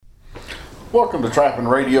Welcome to Trapping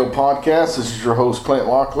Radio Podcast. This is your host, Clint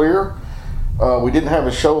Locklear. We didn't have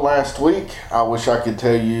a show last week. I wish I could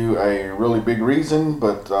tell you a really big reason,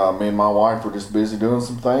 but me and my wife were just busy doing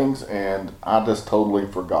some things, and I just totally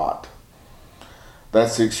forgot.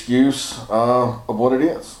 That's the excuse of what it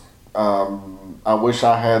is. I wish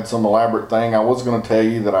I had some elaborate thing. I was going to tell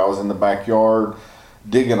you that I was in the backyard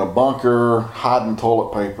digging a bunker, hiding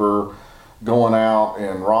toilet paper, going out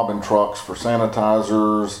and robbing trucks for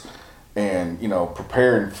sanitizers, and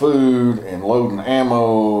preparing food and loading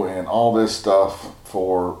ammo and all this stuff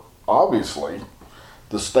for obviously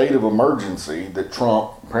the state of emergency that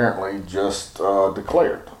Trump apparently just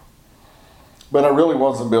declared. But I really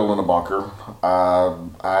wasn't building a bunker. I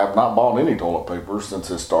have not bought any toilet paper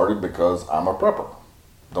since it started because I'm a prepper.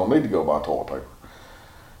 Don't need to go buy toilet paper.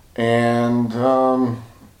 And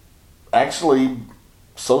actually,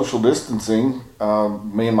 social distancing,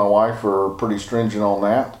 me and my wife are pretty stringent on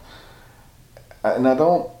that. And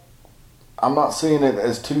I'm not seeing it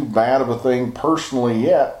as too bad of a thing personally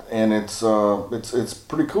yet, and it's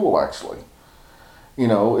pretty cool actually.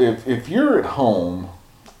 If you're at home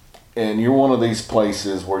and you're one of these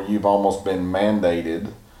places where you've almost been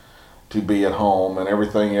mandated to be at home and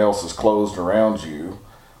everything else is closed around you,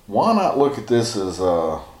 why not look at this as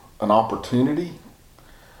an opportunity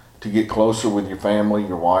to get closer with your family,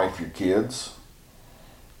 your wife, your kids?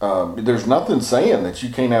 There's nothing saying that you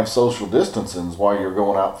can't have social distancing while you're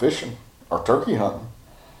going out fishing or turkey hunting.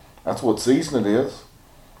 That's what season it is.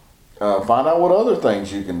 Find out what other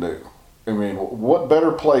things you can do. I mean, what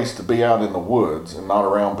better place to be out in the woods and not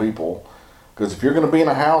around people? Because if you're going to be in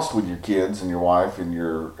a house with your kids and your wife and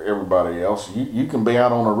everybody else, you can be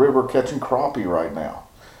out on a river catching crappie right now,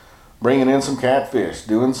 bringing in some catfish,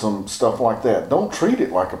 doing some stuff like that. Don't treat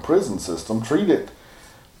it like a prison system. Treat it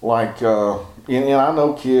like, and I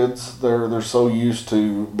know kids, they're so used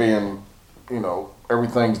to being,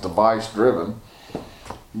 everything's device driven.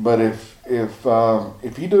 But if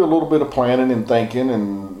you do a little bit of planning and thinking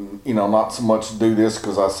and, not so much do this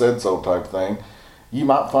because I said so type thing, you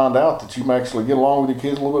might find out that you can actually get along with your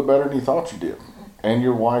kids a little bit better than you thought you did. And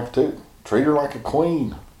your wife too. Treat her like a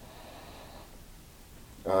queen.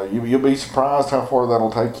 You'll be surprised how far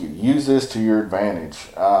that'll take you. Use this to your advantage.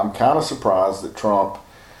 I'm kind of surprised that Trump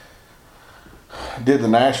did the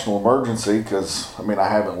national emergency because, I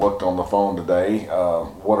haven't looked on the phone today.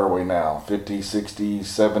 What are we now? 50, 60,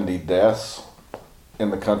 70 deaths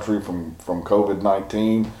in the country from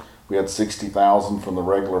COVID-19. We had 60,000 from the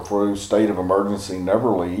regular flu. State of emergency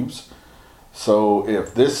never leaves. So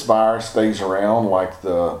if this virus stays around like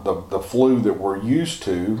the flu that we're used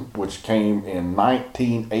to, which came in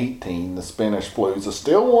 1918, the Spanish flu, is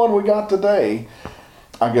still one we got today,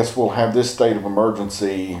 I guess we'll have this state of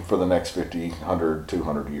emergency for the next 50, 100,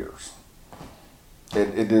 200 years.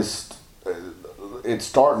 It's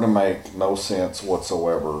starting to make no sense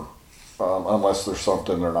whatsoever unless there's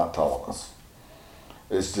something they're not telling us.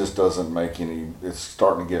 It just doesn't make it's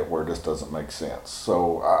starting to get where it just doesn't make sense.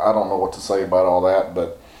 So I don't know what to say about all that,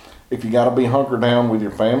 but if you got to be hunkered down with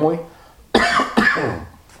your family, I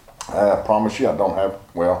promise you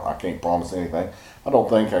I can't promise anything. I don't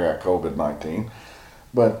think I got COVID-19.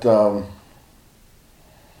 But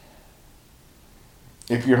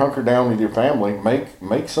if you're hunkered down with your family,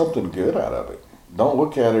 make something good out of it. Don't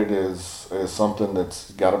look at it as something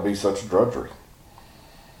that's got to be such drudgery.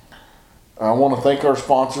 I want to thank our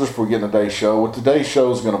sponsors for getting today's show. What today's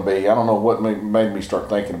show is going to be, I don't know what made me start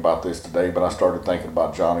thinking about this today, but I started thinking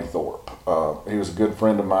about Johnny Thorpe. He was a good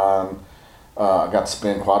friend of mine. I got to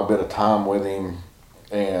spend quite a bit of time with him.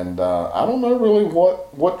 And I don't know really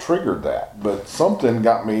what triggered that, but something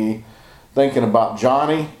got me thinking about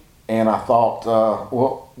Johnny, and I thought,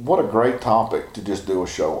 what a great topic to just do a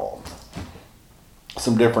show on.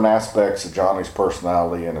 Some different aspects of Johnny's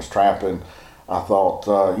personality and his trapping. I thought,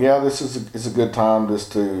 this is a good time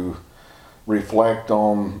just to reflect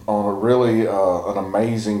on a really an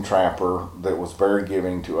amazing trapper that was very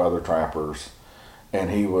giving to other trappers,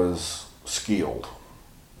 and he was skilled.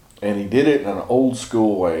 And he did it in an old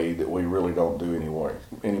school way that we really don't do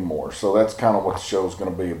anymore. So that's kind of what the show is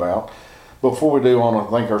going to be about. Before we do, I want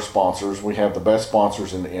to thank our sponsors. We have the best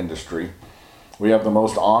sponsors in the industry. We have the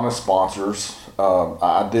most honest sponsors.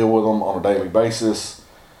 I deal with them on a daily basis.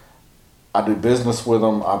 I do business with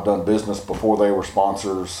them. I've done business before they were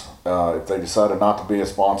sponsors. If they decided not to be a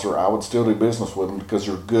sponsor, I would still do business with them because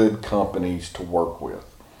they're good companies to work with.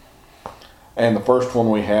 And the first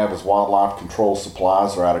one we have is Wildlife Control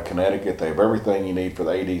Supplies. They're out of Connecticut. They have everything you need for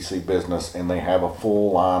the ADC business, and they have a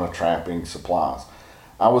full line of trapping supplies.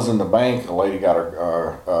 I was in the bank. A lady got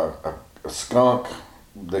a skunk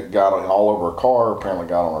that got all over her car, apparently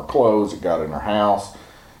got on her clothes, it got in her house.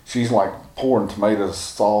 She's like pouring tomato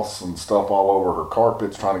sauce and stuff all over her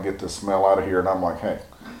carpets trying to get the smell out of here. And I'm like, hey,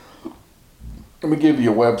 let me give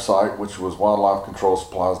you a website, which was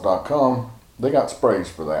wildlifecontrolsupplies.com. They got sprays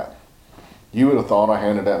for that. You would have thought I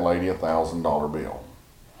handed that lady $1,000 bill.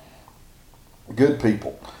 Good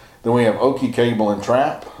people. Then we have Okie Cable and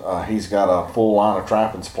Trap. He's got a full line of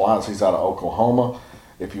trapping supplies. He's out of Oklahoma.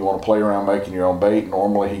 If you want to play around making your own bait,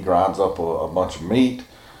 normally he grinds up a bunch of meat.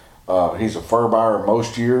 He's a fur buyer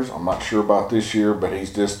most years. I'm not sure about this year, but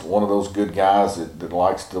he's just one of those good guys that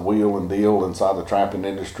likes to wheel and deal inside the trapping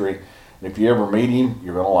industry. And if you ever meet him,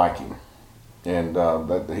 you're going to like him. And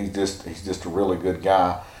he's just a really good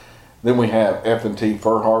guy. Then we have F&T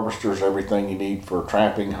Fur Harvesters, everything you need for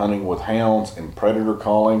trapping, hunting with hounds, and predator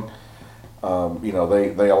calling.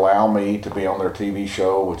 They allow me to be on their TV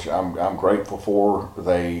show, which I'm grateful for.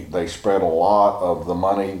 They spread a lot of the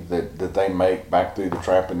money that they make back through the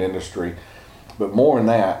trapping industry. But more than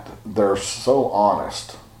that, they're so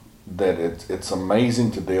honest that it's amazing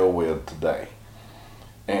to deal with today.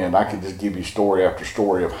 And I could just give you story after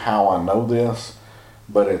story of how I know this,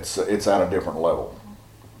 but it's at a different level.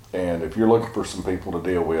 And if you're looking for some people to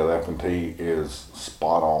deal with, F&T is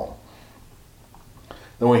spot on.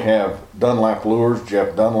 Then we have Dunlap Lures,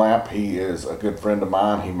 Jeff Dunlap. He is a good friend of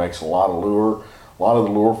mine. He makes a lot of lure. A lot of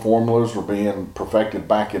the lure formulas were being perfected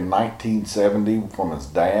back in 1970 from his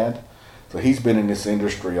dad. So he's been in this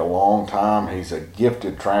industry a long time. He's a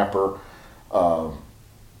gifted trapper.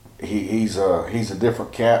 He's a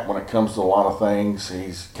different cat when it comes to a lot of things.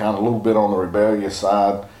 He's kind of a little bit on the rebellious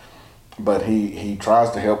side, but he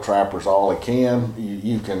tries to help trappers all he can.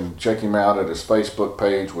 You can check him out at his Facebook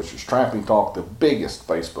page, which is Trapping Talk, the biggest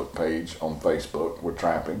Facebook page on Facebook with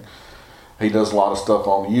trapping. He does a lot of stuff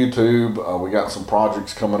on YouTube. We got some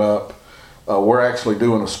projects coming up. We're actually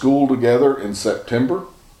doing a school together in September.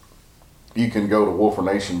 You can go to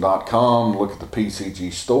wolfernation.com, look at the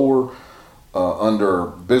PCG store under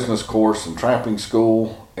business course and trapping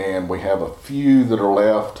school, and we have a few that are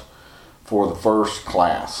left for the first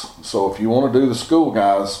class. So if you want to do the school,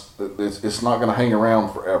 guys, it's not going to hang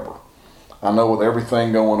around forever. I know with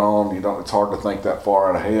everything going on, it's hard to think that far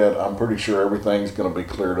out ahead. I'm pretty sure everything's going to be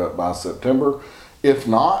cleared up by September. If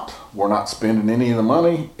not, we're not spending any of the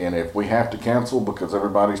money, and if we have to cancel because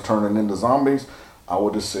everybody's turning into zombies, I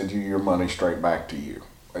will just send you your money straight back to you.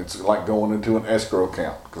 It's like going into an escrow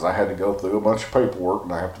account, because I had to go through a bunch of paperwork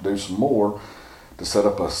and I have to do some more to set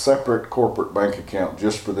up a separate corporate bank account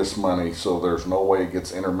just for this money, so there's no way it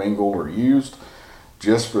gets intermingled or used,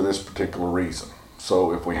 just for this particular reason.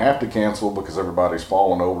 So if we have to cancel because everybody's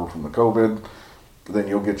fallen over from the COVID, then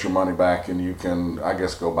you'll get your money back and you can, I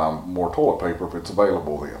guess, go buy more toilet paper if it's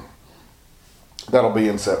available then. That'll be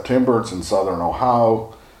in September. It's in southern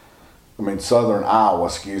Iowa,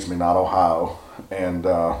 not Ohio. And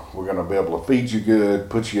we're going to be able to feed you good,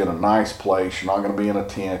 put you in a nice place. You're not going to be in a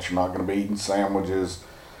tent. You're not going to be eating sandwiches,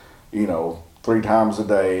 3 times a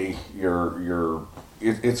day.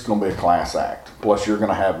 It's going to be a class act. Plus, you're going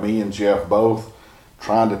to have me and Jeff both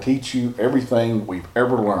trying to teach you everything we've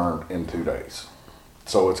ever learned in 2 days.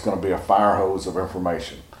 So it's going to be a fire hose of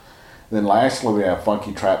information. Then lastly, we have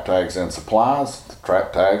Funky Trap Tags and Supplies. The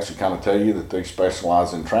trap tags, you kind of tell you that they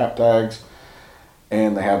specialize in trap tags.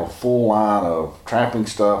 And they have a full line of trapping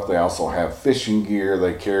stuff. They also have fishing gear.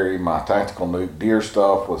 They carry my tactical nuke deer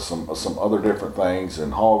stuff with some other different things,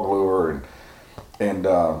 and hog lure, and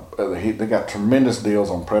they got tremendous deals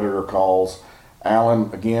on predator calls.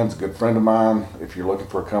 Alan, again, is a good friend of mine. If you're looking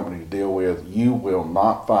for a company to deal with, you will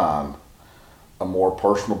not find a more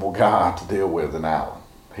personable guy to deal with than Alan.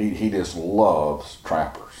 He just loves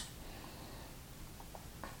trappers.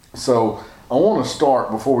 So I want to start,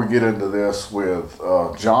 before we get into this, with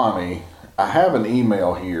Johnny. I have an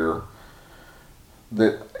email here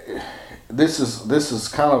that this is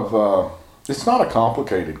kind of it's not a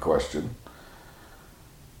complicated question,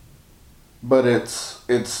 but it's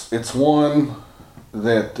one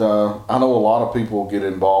that I know a lot of people get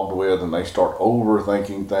involved with, and they start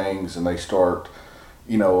overthinking things, and they start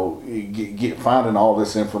finding all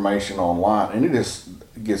this information online, and it just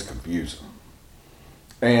gets confusing.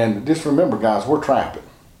 And just remember, guys, we're trapping.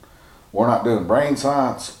 We're not doing brain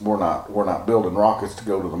science. We're not building rockets to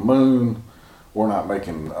go to the moon. We're not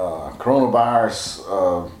making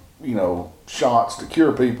coronavirus, shots to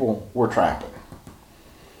cure people. We're trapping.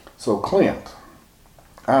 So Clint,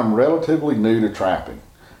 I'm relatively new to trapping.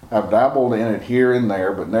 I've dabbled in it here and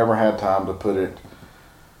there, but never had time to put it.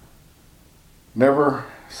 I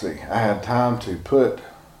had time to put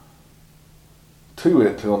to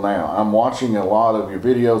it till now. I'm watching a lot of your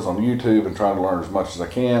videos on YouTube and trying to learn as much as I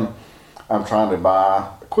can. I'm trying to buy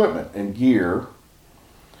equipment and gear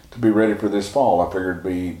to be ready for this fall. I figured it'd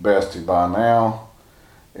be best to buy now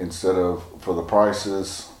instead of for the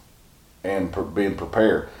prices and being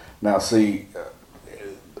prepared. Now see,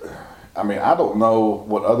 I mean, I don't know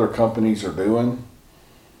what other companies are doing,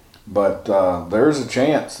 but there's a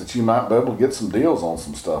chance that you might be able to get some deals on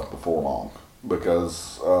some stuff before long,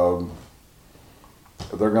 because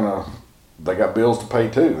they got bills to pay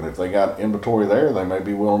too, and if they got inventory there, they may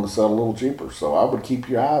be willing to sell a little cheaper. So I would keep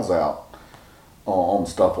your eyes out on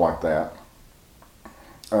stuff like that.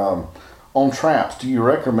 On traps, do you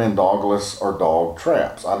recommend dogless or dog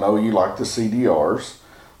traps? I know you like the CDRs.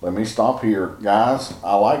 Let me stop here. Guys,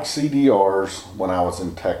 I like CDRs when I was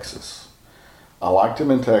in Texas. I liked them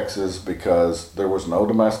in Texas because there was no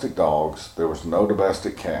domestic dogs, there was no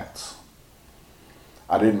domestic cats.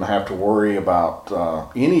 I didn't have to worry about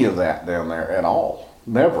any of that down there at all.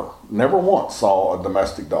 Never once saw a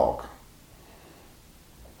domestic dog.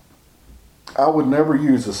 I would never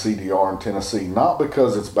use a CDR in Tennessee, not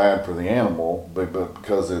because it's bad for the animal, but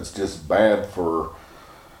because it's just bad for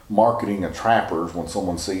marketing of trappers when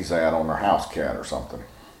someone sees that on their house cat or something.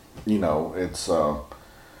 You know, it's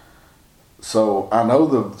so I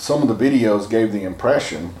know some of the videos gave the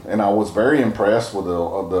impression, and I was very impressed with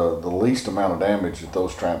the least amount of damage that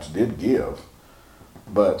those traps did give.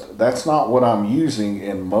 But that's not what I'm using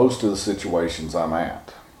in most of the situations I'm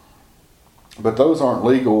at. But those aren't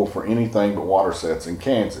legal for anything but water sets in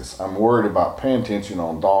Kansas. I'm worried about pan tension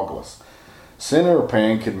on dogless. Center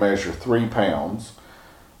pan can measure 3 pounds,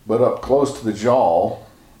 but up close to the jaw,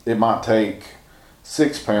 it might take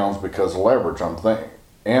 6 pounds because of leverage.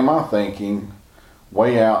 Am I thinking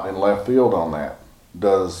way out in left field on that?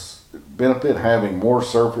 Does benefit having more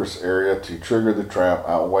surface area to trigger the trap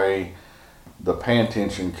outweigh the pan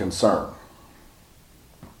tension concern?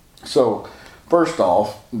 So, first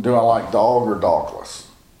off, do I like dog or dogless?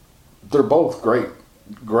 They're both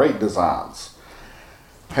great designs.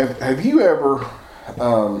 Have you ever,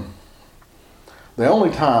 the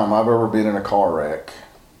only time I've ever been in a car wreck,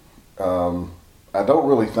 I don't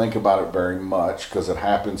really think about it very much because it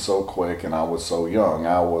happened so quick and I was so young.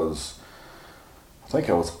 I think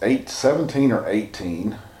I was 17 or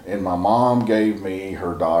 18, and my mom gave me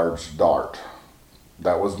her Dodge Dart.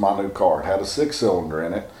 That was my new car. It had a 6-cylinder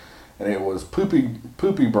in it, and it was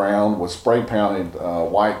poopy brown with spray painted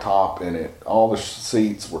white top in it. All the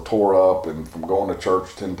seats were tore up, and from going to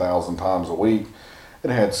church 10,000 times a week, it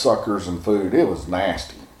had suckers and food. It was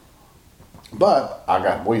nasty. But I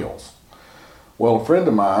got wheels. Well, a friend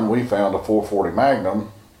of mine, we found a 440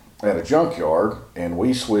 Magnum at a junkyard, and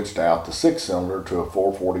we switched out the 6-cylinder to a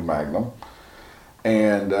 440 Magnum.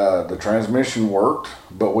 And the transmission worked,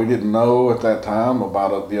 but we didn't know at that time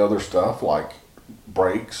about the other stuff like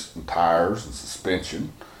brakes and tires and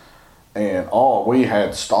suspension. And we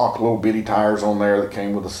had stock little bitty tires on there that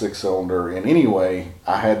came with a 6-cylinder. And anyway,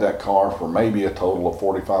 I had that car for maybe a total of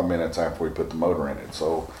 45 minutes after we put the motor in it.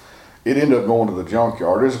 So it ended up going to the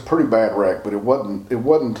junkyard. It was a pretty bad wreck, but it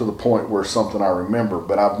wasn't to the point where something I remember.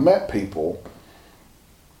 But I've met people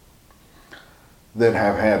that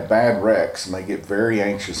have had bad wrecks, and they get very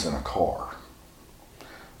anxious in a car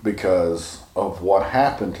because of what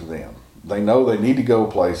happened to them. They know they need to go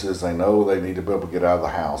places, they know they need to be able to get out of the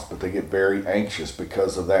house, but they get very anxious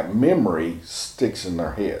because of that memory sticks in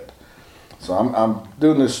their head. So I'm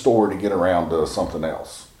doing this story to get around to something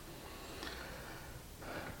else.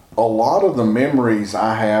 A lot of the memories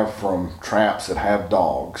I have from traps that have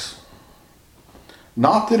dogs,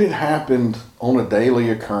 not that it happened on a daily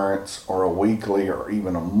occurrence or a weekly or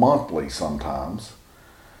even a monthly sometimes,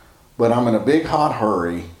 but I'm in a big hot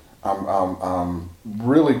hurry. I'm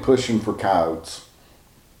really pushing for coyotes,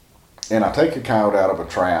 and I take a coyote out of a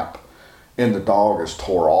trap and the dog is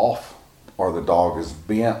tore off, or the dog is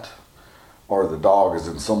bent, or the dog is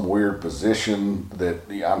in some weird position that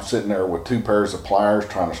I'm sitting there with 2 pairs of pliers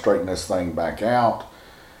trying to straighten this thing back out.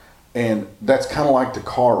 And that's kind of like the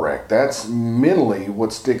car wreck. That's mentally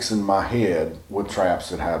what sticks in my head with traps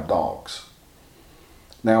that have dogs.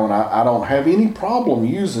 Now, and I don't have any problem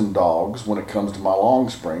using dogs when it comes to my long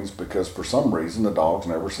springs, because for some reason the dogs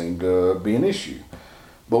never seem to be an issue.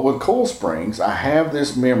 But with coil springs, I have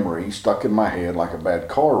this memory stuck in my head like a bad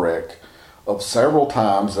car wreck of several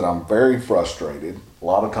times that I'm very frustrated. A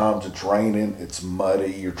lot of times it's raining, it's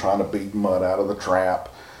muddy, you're trying to beat mud out of the trap,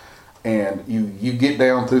 and you get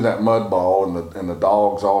down through that mud ball, and the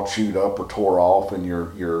dog's all chewed up or tore off, and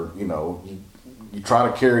you try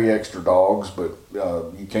to carry extra dogs, but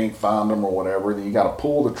you can't find them or whatever. Then you got to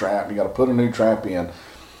pull the trap, you got to put a new trap in.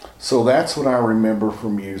 So that's what I remember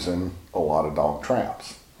from using a lot of dog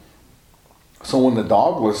traps. So when the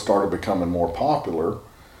dogless started becoming more popular,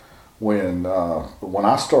 when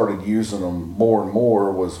I started using them more and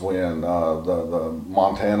more was when the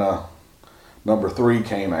Montana #3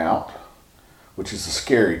 came out, which is a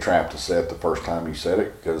scary trap to set the first time you set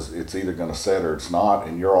it, because it's either going to set or it's not,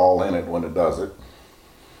 and you're all in it when it does it.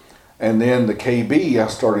 And then the KB, I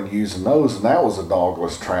started using those, and that was a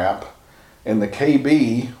dogless trap. And the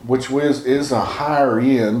KB, which is a higher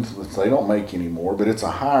end, which they don't make anymore, but it's a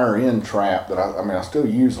higher end trap that I still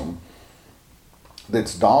use them,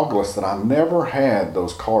 that's dogless, that I never had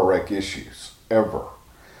those car wreck issues, ever.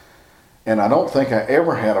 And I don't think I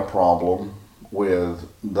ever had a problem with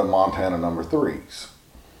the Montana #3s.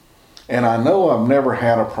 And I know I've never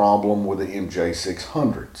had a problem with the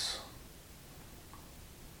MJ600s.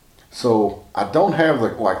 So I don't have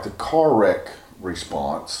the car wreck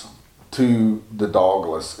response to the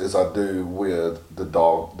dogless as I do with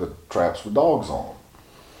the traps with dogs on them.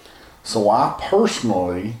 So I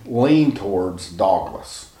personally lean towards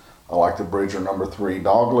dogless. I like the Bridger #3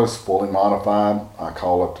 dogless, fully modified. I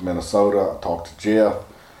call up to Minnesota, I talk to Jeff,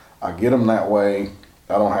 I get them that way,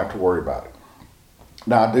 I don't have to worry about it.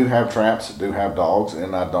 Now I do have traps that do have dogs,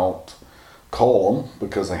 and I don't cull them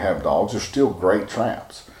because they have dogs. They're still great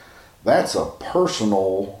traps. That's a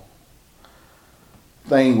personal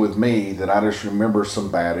thing with me, that I just remember some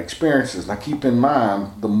bad experiences. Now keep in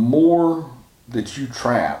mind, the more that you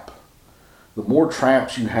trap, the more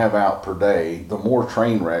traps you have out per day, the more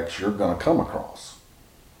train wrecks you're going to come across.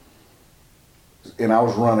 And I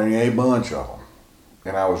was running a bunch of them,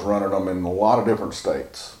 and I was running them in a lot of different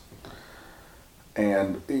states,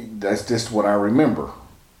 and that's just what I remember.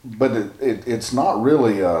 But it's not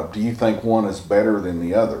really do you think one is better than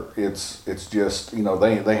the other? It's just,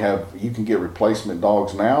 they have, you can get replacement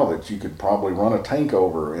dogs now that you could probably run a tank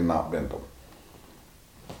over and not bend them.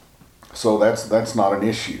 So that's not an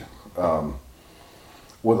issue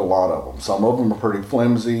with a lot of them. Some of them are pretty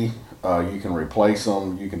flimsy. You can replace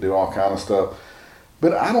them. You can do all kind of stuff.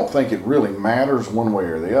 But I don't think it really matters one way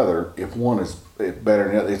or the other if one is better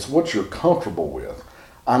than the other. It's what you're comfortable with.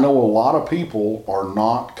 I know a lot of people are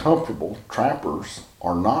not comfortable, trappers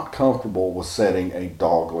are not comfortable with setting a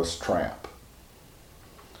dogless trap,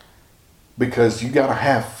 because you got to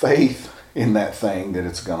have faith in that thing that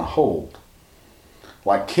it's going to hold.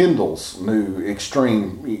 Like Kendall's new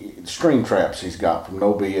extreme traps he's got from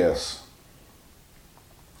No BS.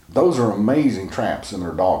 Those are amazing traps, and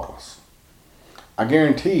they're dogless. I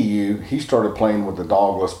guarantee you he started playing with the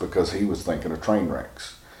dogless because he was thinking of train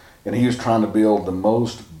wrecks. And he was trying to build the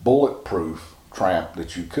most bulletproof trap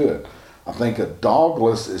that you could. I think a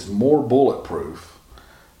dogless is more bulletproof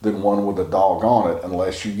than one with a dog on it,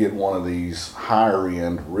 unless you get one of these higher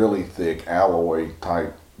end, really thick alloy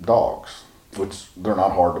type dogs, which they're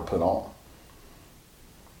not hard to put on.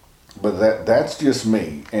 But that's just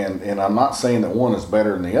me. And I'm not saying that one is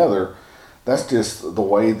better than the other. That's just the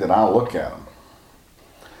way that I look at them.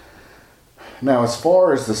 Now, as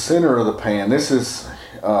far as the center of the pan, this is,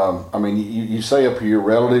 you say up here you're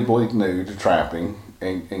relatively new to trapping,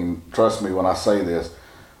 and trust me when I say this,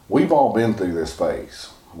 we've all been through this phase.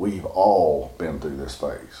 We've all been through this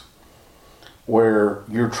phase where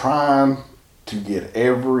you're trying to get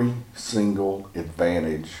every single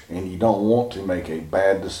advantage, and you don't want to make a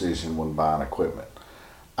bad decision when buying equipment.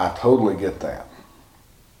 I totally get that.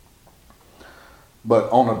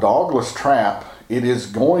 But on a dogless trap, it is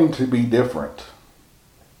going to be different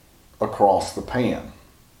across the pan.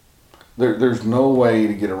 There's no way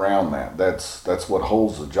to get around that. That's what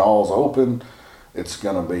holds the jaws open. It's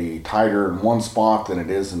going to be tighter in one spot than it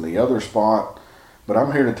is in the other spot. But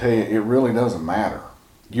I'm here to tell you, it really doesn't matter.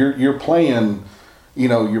 You're playing,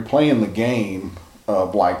 you're playing the game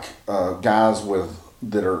of like guys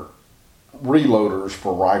that are reloaders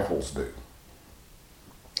for rifles do.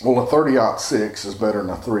 Well, a 30-06 is better than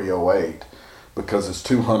a 308 because it's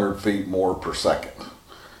 200 feet more per second.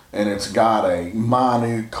 And it's got a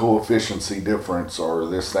minute coefficient difference, or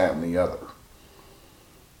this, that, and the other.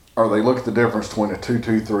 Or they look at the difference between a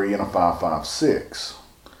 223 and a 556.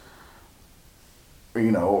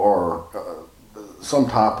 Or some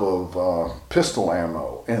type of pistol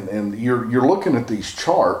ammo. And you're looking at these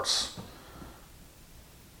charts,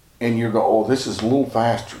 and you go, oh, this is a little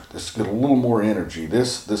faster. This has got a little more energy.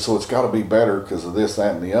 This so it's got to be better because of this,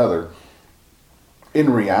 that, and the other.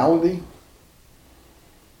 In reality,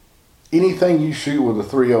 anything you shoot with a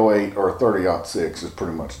 308 or a 30-06 is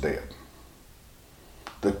pretty much dead.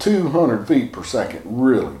 The 200 feet per second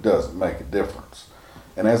really doesn't make a difference.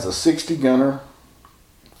 And as a 60 gunner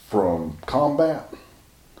from combat,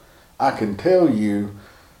 I can tell you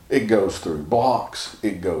It goes through blocks,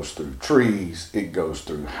 it goes through trees, it goes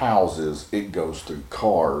through houses, it goes through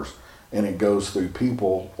cars, and it goes through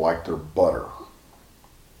people like they're butter.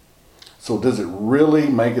 So does it really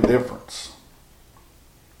make a difference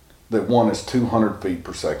that one is 200 feet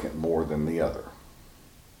per second more than the other?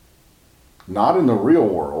 Not in the real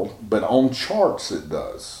world, but on charts it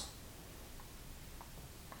does.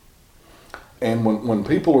 And when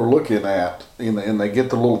people are looking at, and they get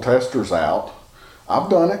the little testers out, I've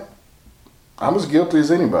done it. I'm as guilty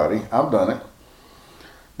as anybody. I've done it.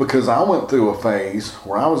 Because I went through a phase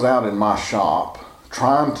where I was out in my shop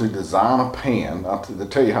trying to design a pan. To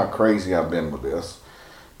tell you how crazy I've been with this.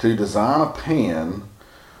 To design a pan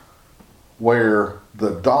where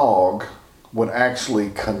the dog would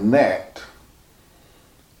actually connect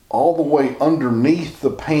all the way underneath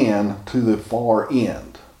the pan to the far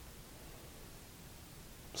end.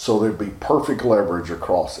 So there'd be perfect leverage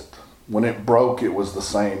across it. When it broke, it was the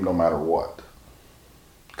same no matter what.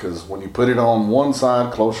 Because when you put it on one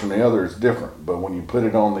side closer than the other, it's different. But when you put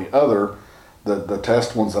it on the other, the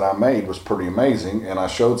test ones that I made was pretty amazing. And I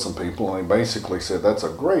showed some people, and they basically said, that's a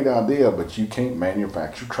great idea, but you can't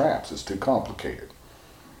manufacture traps. It's too complicated.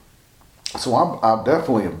 So I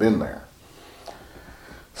definitely have been there.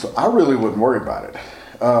 So I really wouldn't worry about it.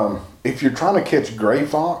 If you're trying to catch gray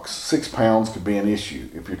fox, 6 pounds could be an issue.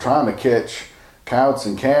 If you're trying to catch coyotes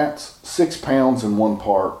and cats, 6 pounds in one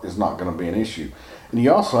part is not going to be an issue. And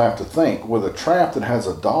you also have to think, with a trap that has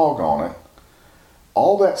a dog on it,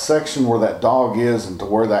 all that section where that dog is and to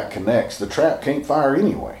where that connects, the trap can't fire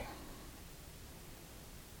anyway.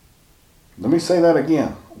 Let me say that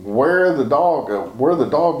again. Where the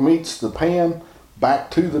dog meets the pan, back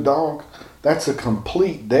to the dog, that's a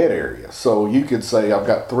complete dead area. So you could say I've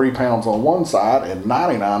got 3 pounds on one side and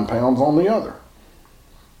 99 pounds on the other.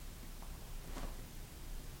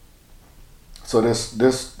 So this,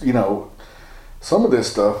 some of this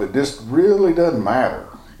stuff, it just really doesn't matter.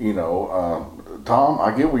 Tom,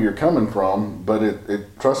 I get where you're coming from, but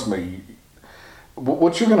it trust me,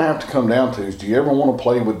 what you're going to have to come down to is, do you ever want to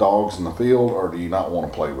play with dogs in the field, or do you not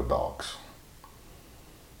want to play with dogs?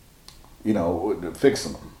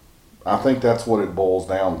 Fixing them. I think that's what it boils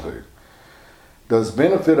down to. Does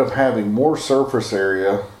benefit of having more surface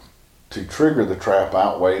area to trigger the trap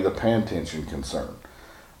outweigh the pan tension concern?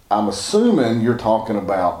 I'm assuming you're talking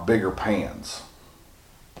about bigger pans,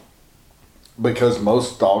 because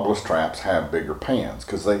most dogless traps have bigger pans,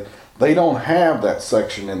 because they don't have that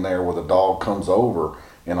section in there where the dog comes over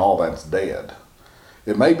and all that's dead.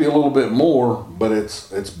 It may be a little bit more, but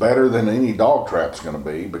it's better than any dog trap's going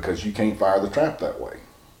to be, because you can't fire the trap that way.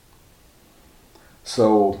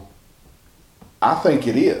 So I think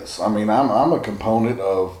it is. I mean, I'm a component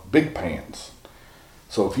of big pans.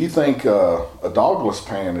 So if you think a dogless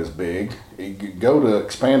pan is big, you go to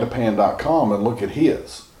expandapan.com and look at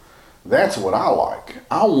his. That's what I like.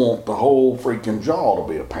 I want the whole freaking jaw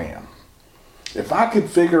to be a pan. If I could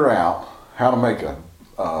figure out how to make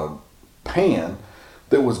a pan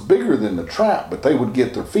that was bigger than the trap, but they would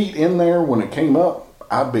get their feet in there when it came up,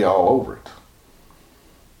 I'd be all over it.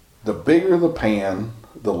 The bigger the pan,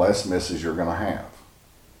 the less misses you're going to have.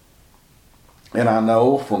 And I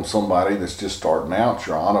know from somebody that's just starting out,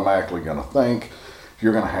 you're automatically going to think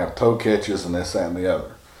you're going to have toe catches and this, that, and the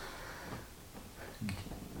other.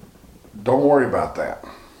 Don't worry about that.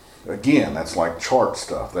 Again, that's like chart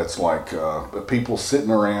stuff. That's like people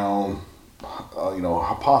sitting around,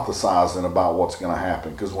 hypothesizing about what's going to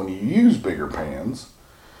happen. Because when you use bigger pans,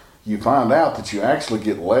 you find out that you actually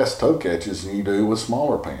get less toe catches than you do with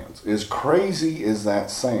smaller pans. As crazy as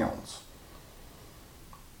that sounds.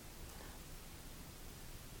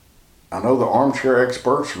 I know the armchair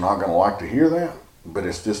experts are not going to like to hear that, but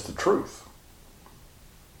it's just the truth.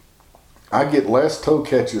 I get less toe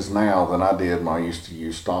catches now than I did when I used to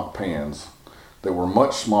use stock pans that were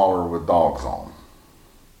much smaller with dogs on.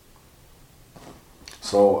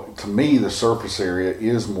 So to me, the surface area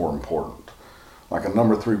is more important. Like a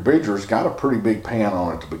number 3 Bridger's got a pretty big pan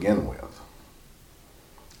on it to begin with.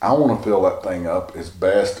 I want to fill that thing up as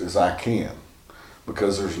best as I can,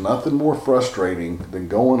 because there's nothing more frustrating than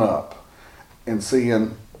going up and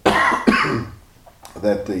seeing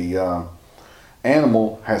that the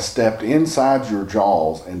animal has stepped inside your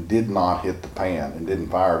jaws and did not hit the pan and didn't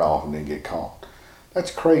fire it off and didn't get caught.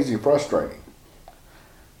 That's crazy frustrating.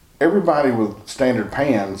 Everybody with standard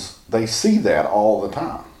pans, they see that all the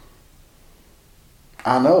time.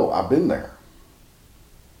 I know, I've been there.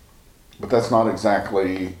 But that's not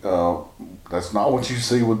exactly, that's not what you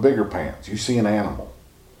see with bigger pans. You see an animal.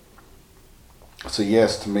 So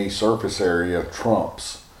yes, to me, surface area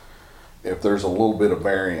trumps if there's a little bit of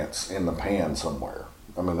variance in the pan somewhere.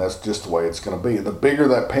 I mean, that's just the way it's going to be. The bigger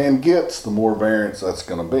that pan gets, the more variance that's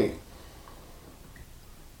going to be.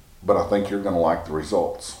 But I think you're going to like the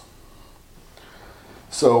results.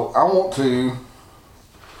 So I want to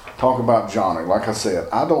talk about Johnny. Like I said,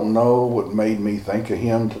 I don't know what made me think of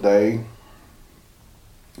him today,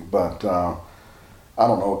 but I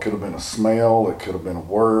don't know. It could have been a smell. It could have been a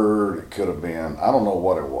word. It could have been, I don't know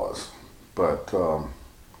what it was, but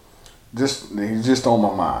he's just on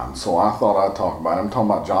my mind. So I thought I'd talk about him. I'm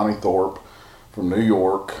talking about Johnny Thorpe from New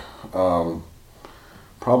York.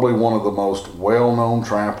 Probably one of the most well-known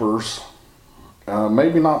trappers.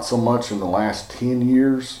 Maybe not so much in the last 10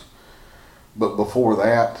 years, but before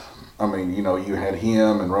that, I mean, you know, you had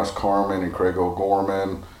him and Russ Carmen and Craig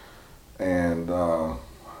O'Gorman and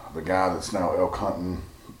the guy that's now elk hunting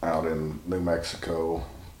out in New Mexico.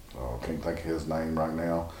 Oh, I can't think of his name right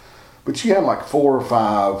now. But you had like 4 or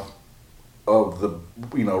 5 of the,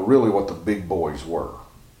 you know, really what the big boys were.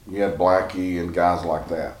 You had Blackie and guys like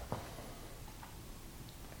that.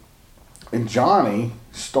 And Johnny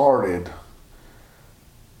started,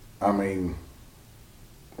 I mean,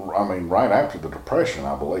 right after the Depression,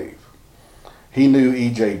 I believe. He knew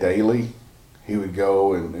E.J. Daly. He would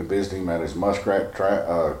go and visit him at his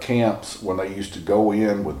muskrat camps when they used to go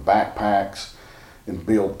in with backpacks and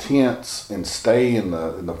build tents and stay in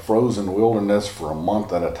the frozen wilderness for a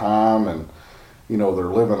month at a time. And, you know, they're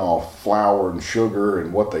living off flour and sugar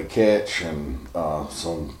and what they catch and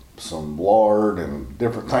some lard and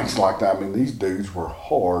different things like that. I mean, these dudes were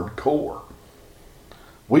hardcore.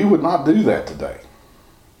 We would not do that today.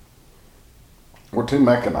 We're too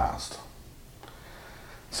mechanized.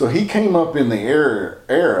 So he came up in the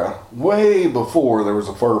era way before there was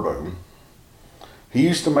a fur boom. He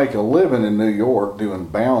used to make a living in New York doing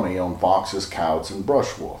bounty on foxes, coyotes, and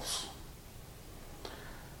brush wolves.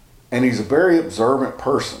 And he's a very observant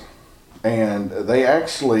person. And they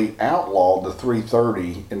actually outlawed the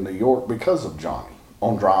 .330 in New York because of Johnny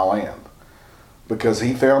on dry land. Because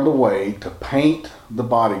he found a way to paint the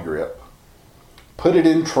body grip, put it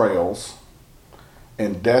in trails,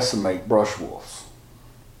 and decimate brush wolves.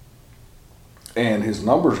 And his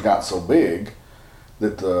numbers got so big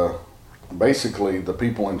that basically the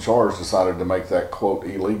people in charge decided to make that, quote,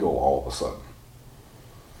 illegal all of a sudden.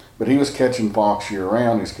 But he was catching fox year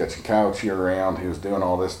round, he was catching coyotes year round, he was doing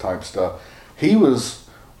all this type of stuff. He was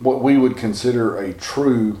what we would consider a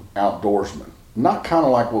true outdoorsman. Not kind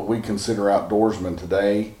of like what we consider outdoorsmen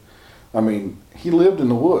today. I mean, he lived in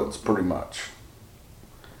the woods pretty much.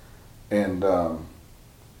 And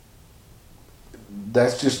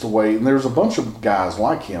that's just the way, and there's a bunch of guys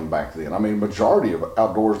like him back then. I mean, majority of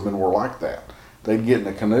outdoorsmen were like that. They'd get in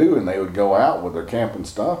a canoe and they would go out with their camping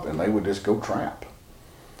stuff and they would just go trap.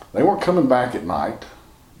 They weren't coming back at night.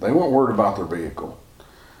 They weren't worried about their vehicle.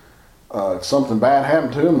 If something bad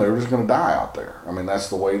happened to them, they were just going to die out there. I mean, that's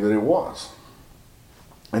the way that it was.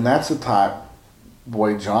 And that's the type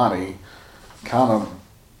way Johnny kind of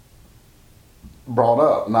brought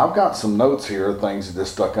up. And I've got some notes here of things that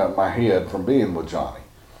just stuck out in my head from being with Johnny.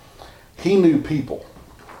 He knew people.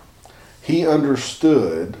 He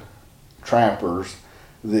understood trappers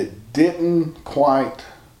that didn't quite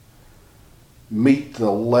meet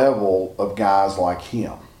the level of guys like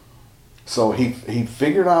him. So he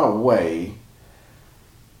figured out a way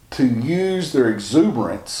to use their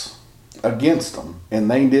exuberance against them, and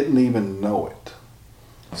they didn't even know it.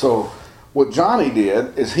 So what Johnny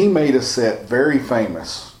did is he made a set very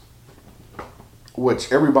famous, which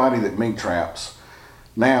everybody that mink traps,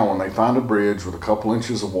 now when they find a bridge with a couple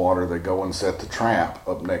inches of water, they go and set the trap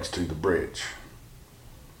up next to the bridge.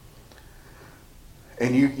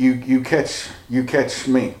 And you catch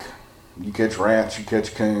mink. You catch rats, you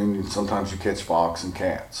catch coon, and sometimes you catch fox and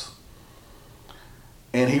cats.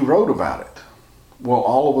 And he wrote about it. Well,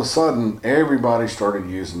 all of a sudden, everybody started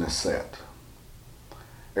using this set.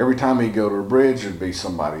 Every time he'd go to a bridge, there'd be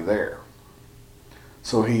somebody there.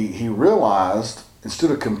 So he realized,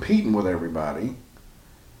 instead of competing with everybody,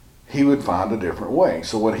 he would find a different way.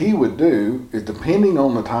 So what he would do is, depending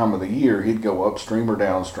on the time of the year, he'd go upstream or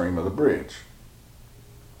downstream of the bridge.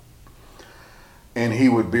 And he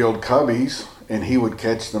would build cubbies, and he would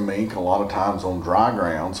catch the mink a lot of times on dry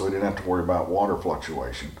ground, so he didn't have to worry about water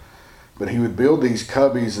fluctuation. But he would build these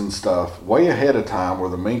cubbies and stuff way ahead of time where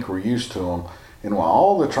the mink were used to them. And while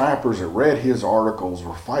all the trappers that read his articles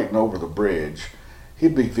were fighting over the bridge,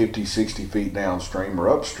 he'd be 50, 60 feet downstream or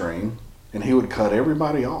upstream, and he would cut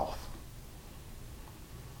everybody off.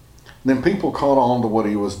 Then people caught on to what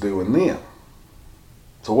he was doing then.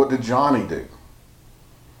 So what did Johnny do?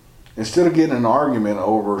 Instead of getting an argument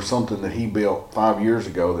over something that he built 5 years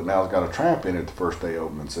ago that now's got a trap in it the first day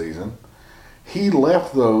opening season, He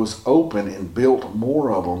left those open and built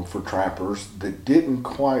more of them for trappers that didn't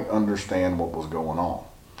quite understand what was going on.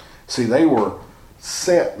 See, they were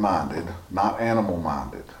set-minded, not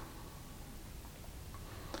animal-minded.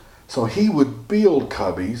 So he would build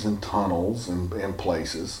cubbies and tunnels and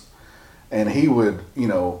places, and he would,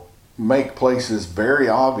 make places very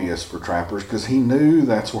obvious for trappers because he knew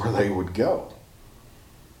that's where they would go.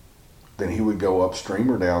 Then he would go upstream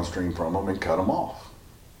or downstream from them and cut them off.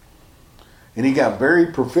 And he got very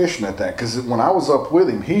proficient at that because when I was up with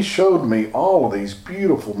him, he showed me all of these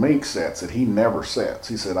beautiful mink sets that he never sets.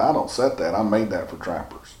 He said, I don't set that. I made that for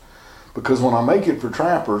trappers. Because when I make it for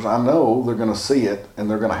trappers, I know they're going to see it and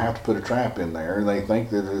they're going to have to put a trap in there. And they think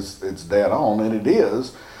that it's dead on, and it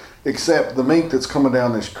is, except the mink that's coming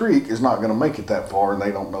down this creek is not going to make it that far, and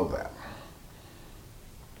they don't know that.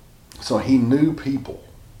 So he knew people.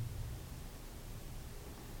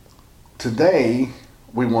 Today,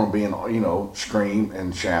 we want to be in, scream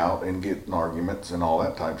and shout and get in arguments and all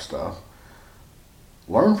that type of stuff.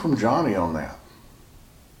 Learn from Johnny on that.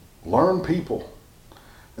 Learn people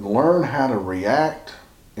and learn how to react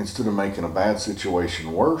instead of making a bad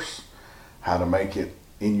situation worse, how to make it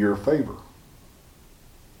in your favor.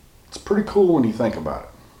 It's pretty cool when you think about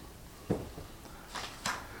it.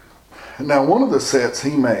 Now, one of the sets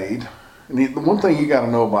he made, and the one thing you got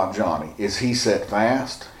to know about Johnny is he set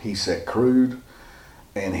fast, he set crude,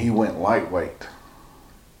 and he went lightweight.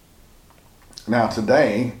 Now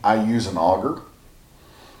today, I use an auger.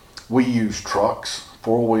 We use trucks,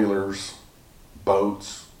 four-wheelers,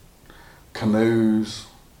 boats, canoes,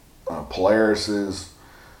 Polarises.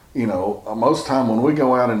 Most time when we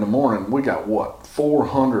go out in the morning, we got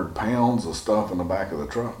 400 pounds of stuff in the back of the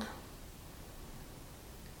truck.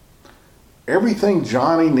 Everything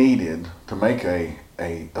Johnny needed to make a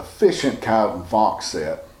efficient coyote and fox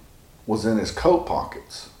set was in his coat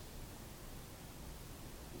pockets.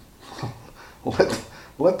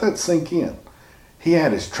 Let that sink in. He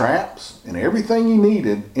had his traps and everything he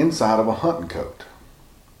needed inside of a hunting coat.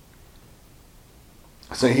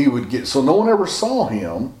 So no one ever saw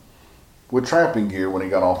him with trapping gear when he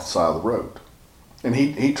got off the side of the road. And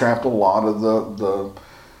he trapped a lot of the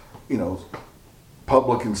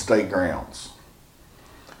public and state grounds.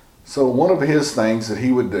 So one of his things that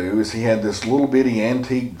he would do is he had this little bitty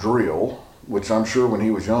antique drill, which I'm sure when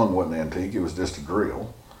he was young wasn't antique, it was just a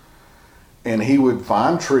drill. And he would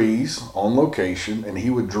find trees on location and he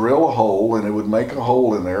would drill a hole, and it would make a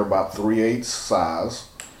hole in there about 3/8 size.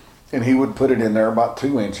 And he would put it in there about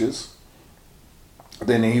 2 inches.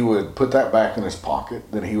 Then he would put that back in his pocket.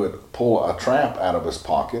 Then he would pull a trap out of his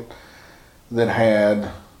pocket that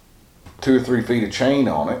had 2 or 3 feet of chain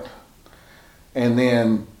on it. And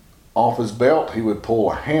then off his belt, he would pull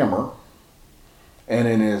a hammer. And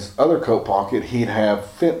in his other coat pocket, he'd have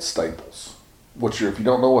fence staples, which if you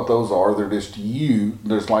don't know what those are, they're just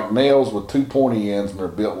there's like nails with 2 pointy ends and they're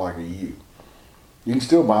built like a U. You can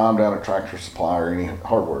still buy them down at Tractor Supply or any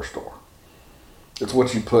hardware store. It's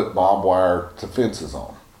what you put barbed wire to fences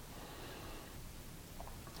on.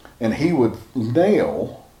 And he would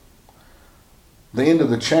nail the end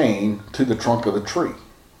of the chain to the trunk of the tree.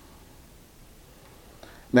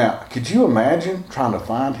 Now, could you imagine trying to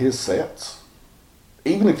find his sets?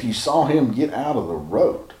 Even if you saw him get out of the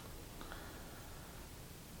road,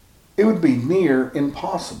 it would be near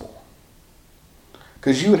impossible.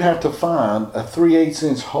 Because you would have to find a 3/8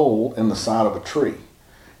 inch hole in the side of a tree.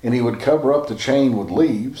 And he would cover up the chain with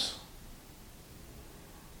leaves.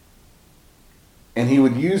 And he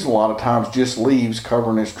would use a lot of times just leaves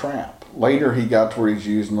covering his trap. Later he got to where he's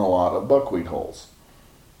using a lot of buckwheat hulls.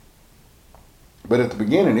 But at the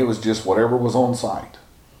beginning it was just whatever was on site.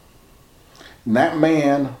 And that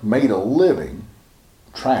man made a living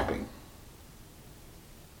trapping.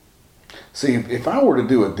 See, if I were to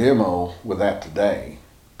do a demo with that today,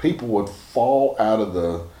 people would fall out of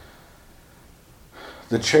the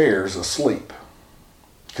chairs asleep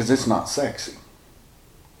because it's not sexy.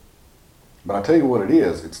 But I tell you what it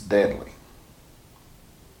is, it's deadly.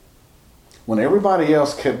 When everybody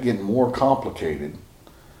else kept getting more complicated,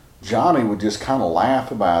 Johnny would just kind of laugh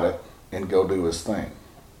about it and go do his thing.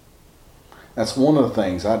 That's one of the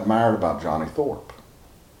things I admired about Johnny Thorpe.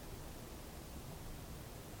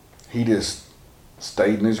 He just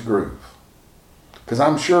stayed in his groove. Because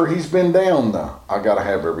I'm sure he's been down I got to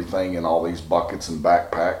have everything in all these buckets and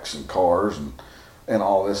backpacks and cars and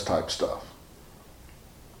all this type stuff.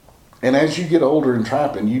 And as you get older in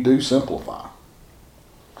trapping, you do simplify.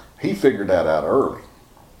 He figured that out early.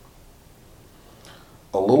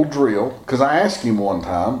 A little drill, because I asked him one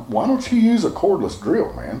time, why don't you use a cordless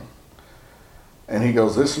drill, man? And he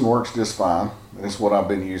goes, this one works just fine. And it's what I've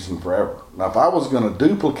been using forever. Now, if I was going to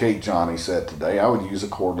duplicate Johnny's set today, I would use a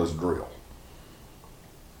cordless drill.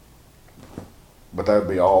 But that would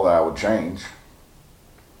be all that I would change.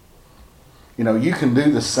 You know, you can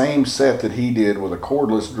do the same set that he did with a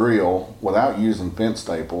cordless drill without using fence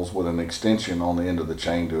staples with an extension on the end of the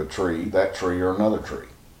chain to a tree, that tree or another tree.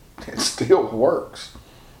 It still works.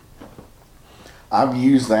 I've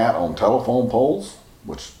used that on telephone poles,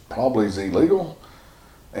 which probably is illegal,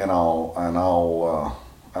 and I'll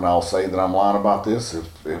say that I'm lying about this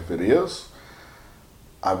if it is.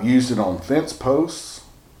 I've used it on fence posts.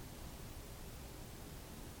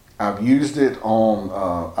 I've used it on,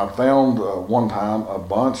 I found one time a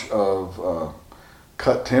bunch of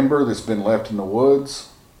cut timber that's been left in the woods,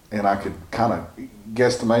 and I could kind of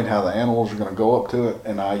guesstimate how the animals are going to go up to it,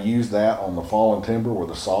 and I used that on the fallen timber where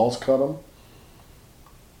the saws cut them.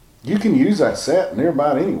 You can use that set near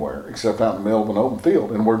about anywhere except out in the middle of an open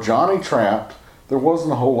field. And where Johnny trapped, there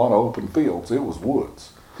wasn't a whole lot of open fields. It was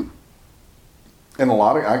woods. And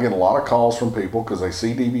I get a lot of calls from people because they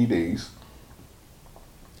see DVDs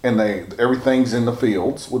and everything's in the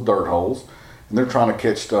fields with dirt holes, and they're trying to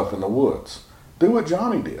catch stuff in the woods. Do what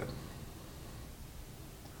Johnny did.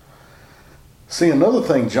 See, another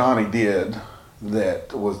thing Johnny did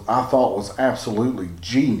that I thought was absolutely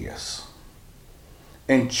genius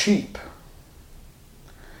and cheap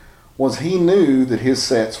was he knew that his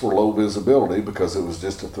sets were low visibility because it was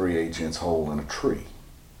just a 3/8 inch hole in a tree.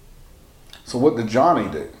 So what did Johnny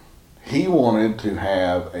do? He wanted to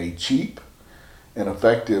have a cheap and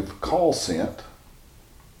effective call scent.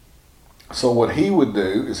 So what he would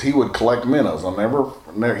do is he would collect minnows.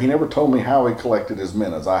 He never told me how he collected his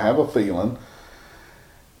minnows. I have a feeling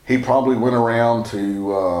he probably went around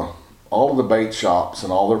to all of the bait shops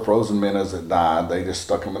and all their frozen minnows that died. They just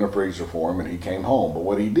stuck them in a freezer for him and he came home. But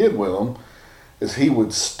what he did with them is he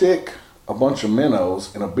would stick a bunch of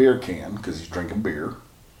minnows in a beer can, because he's drinking beer,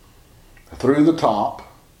 through the top,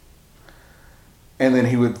 and then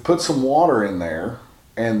he would put some water in there,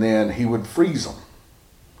 and then he would freeze them.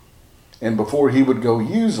 And before he would go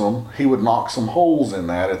use them, he would knock some holes in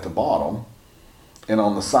that at the bottom and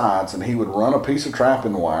on the sides, and he would run a piece of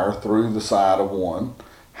trapping wire through the side of one,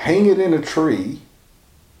 hang it in a tree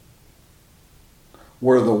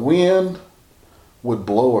where the wind would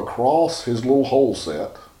blow across his little hole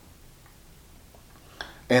set,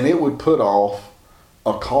 and it would put off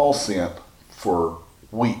a call scent for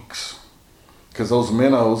weeks, because those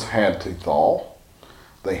minnows had to thaw,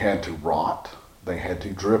 they had to rot, they had to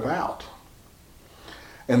drip out.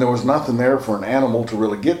 And there was nothing there for an animal to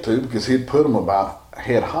really get to because he'd put them about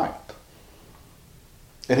head height.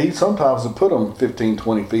 And he sometimes would put them 15,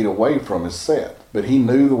 20 feet away from his set. But he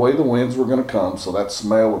knew the way the winds were going to come, so that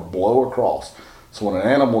smell would blow across. So when an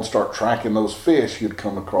animal would start tracking those fish, he'd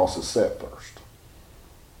come across his set first.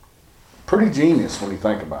 Pretty genius when you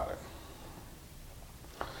think about it.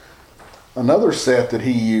 Another set that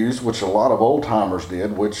he used, which a lot of old timers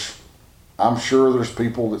did, which I'm sure there's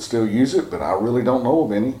people that still use it, but I really don't know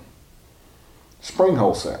of any. Spring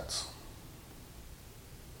hole sets.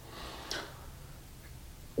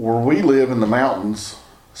 Where we live in the mountains,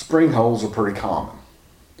 spring holes are pretty common.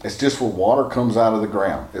 It's just where water comes out of the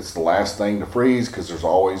ground. It's the last thing to freeze because there's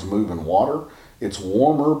always moving water. It's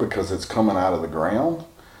warmer because it's coming out of the ground.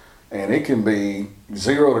 And it can be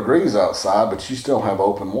 0 degrees outside, but you still have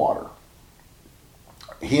open water.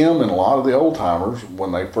 Him and a lot of the old timers,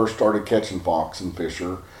 when they first started catching fox and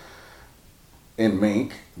fisher and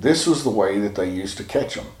mink, this was the way that they used to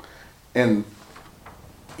catch them. And,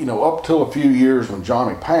 you know, up till a few years when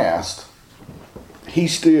Johnny passed, he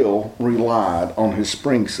still relied on his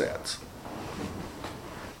spring sets.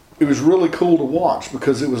 It was really cool to watch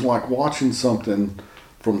because it was like watching something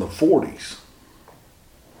from the 40s.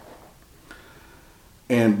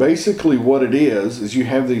 And basically what it is you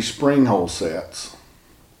have these spring hole sets,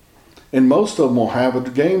 and most of them will have a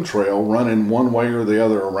game trail running one way or the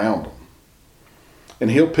other around them.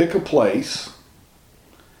 And he'll pick a place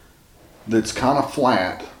that's kind of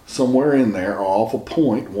flat, somewhere in there, or off a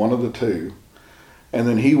point, one of the two. And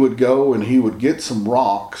then he would go and he would get some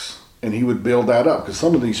rocks and he would build that up. Because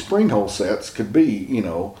some of these spring hole sets could be, you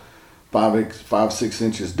know, 5-6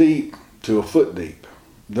 inches deep to a foot deep.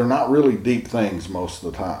 They're not really deep things most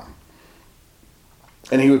of the time.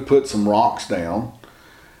 And he would put some rocks down.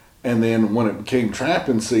 And then when it became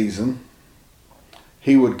trapping season,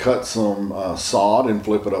 he would cut some sod and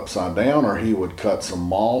flip it upside down, or he would cut some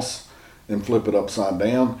moss and flip it upside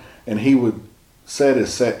down, and he would set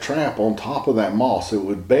his set trap on top of that moss. It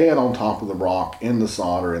would bed on top of the rock in the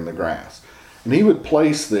sod or in the grass. And he would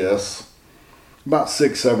place this about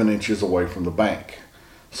 6-7 inches away from the bank.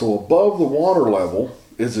 So above the water level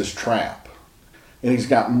is his trap. And he's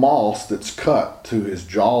got moss that's cut to his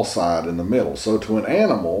jaw side in the middle. So to an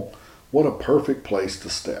animal, what a perfect place to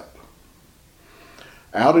step.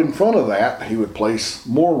 Out in front of that, he would place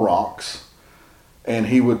more rocks, and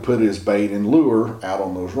he would put his bait and lure out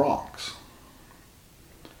on those rocks.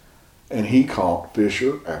 And he caught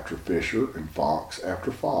fisher after fisher and fox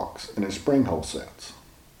after fox in his spring hole sets.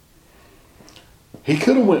 He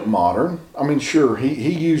could have went modern. I mean, sure,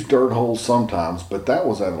 he used dirt holes sometimes, but that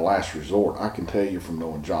was at a last resort. I can tell you from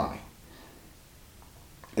knowing Johnny.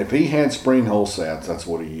 If he had spring hole sets, that's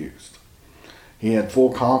what he used. He had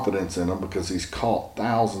full confidence in them because he's caught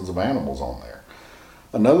thousands of animals on there.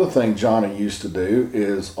 Another thing Johnny used to do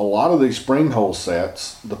is a lot of these spring hole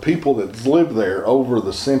sets, the people that lived there over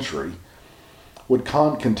the century would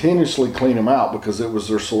continuously clean them out because it was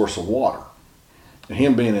their source of water. And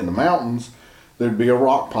him being in the mountains, there'd be a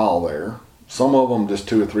rock pile there. Some of them just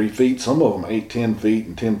 2 or 3 feet, some of them 8, 10 feet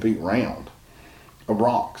and 10 feet round of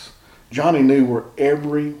rocks. Johnny knew where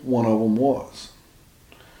every one of them was.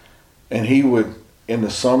 And he would, in the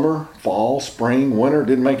summer, fall, spring, winter,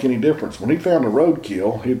 didn't make any difference. When he found a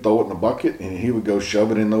roadkill, he'd throw it in a bucket and he would go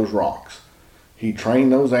shove it in those rocks. He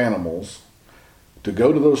trained those animals to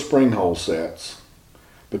go to those spring hole sets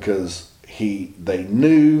because they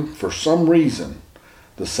knew for some reason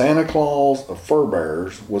the Santa Claus of fur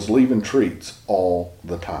bearers was leaving treats all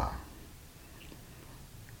the time.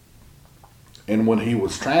 And when he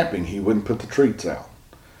was trapping, he wouldn't put the treats out,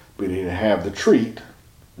 but he'd have the treat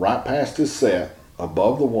right past his set,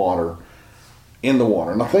 above the water, in the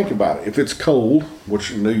water. Now think about it. If it's cold,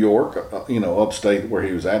 which in New York, upstate where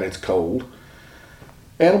he was at, it's cold.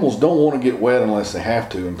 Animals don't want to get wet unless they have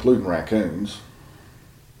to, including raccoons.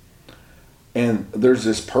 And there's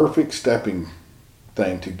this perfect stepping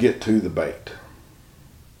thing to get to the bait.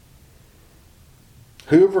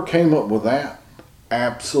 Whoever came up with that,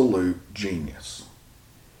 absolute genius.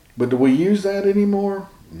 But do we use that anymore?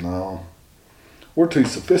 No. We're too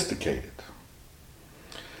sophisticated.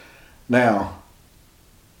 Now,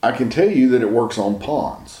 I can tell you that it works on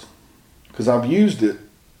ponds because I've used it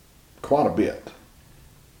quite a bit.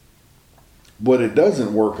 What it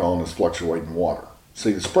doesn't work on is fluctuating water.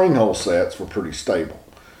 See, the spring hole sets were pretty stable.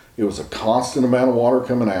 It was a constant amount of water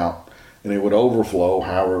coming out, and it would overflow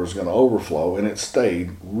however it was going to overflow, and it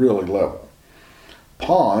stayed really level.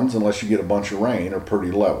 Ponds, unless you get a bunch of rain, are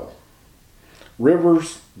pretty level.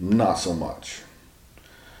 Rivers, not so much.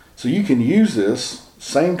 So you can use this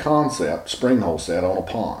same concept, spring hole set, on a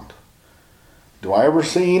pond. Do I ever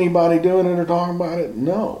see anybody doing it or talking about it?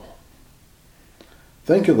 No.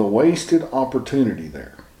 Think of the wasted opportunity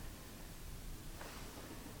there.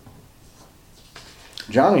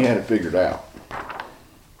 Johnny had it figured out.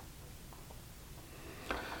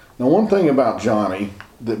 Now, one thing about Johnny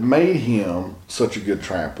that made him such a good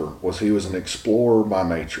trapper was he was an explorer by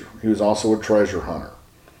nature. He was also a treasure hunter.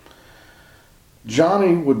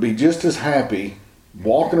 Johnny would be just as happy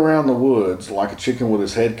walking around the woods like a chicken with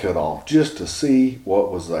his head cut off just to see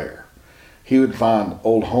what was there. He would find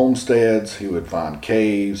old homesteads, he would find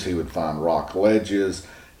caves, he would find rock ledges,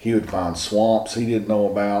 he would find swamps he didn't know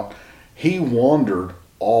about. He wandered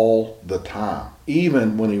all the time,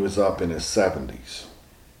 even when he was up in his 70s.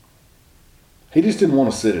 He just didn't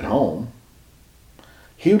want to sit at home.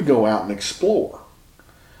 He would go out and explore.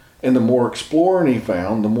 And the more exploring he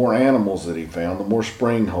found, the more animals that he found, the more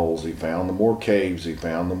spring holes he found, the more caves he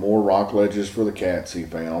found, the more rock ledges for the cats he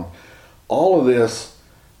found. All of this,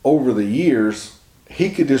 over the years,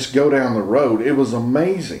 he could just go down the road. It was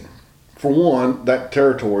amazing. For one, that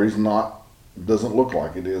territory doesn't look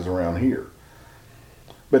like it is around here.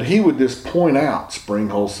 But he would just point out spring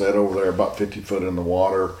hole set over there about 50 foot in the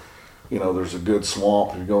water. There's a good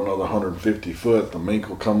swamp. If you go another 150 foot, the mink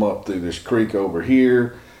will come up through this creek over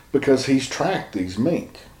here because he's tracked these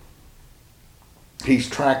mink. He's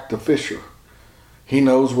tracked the fisher. He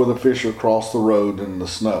knows where the fisher cross the road in the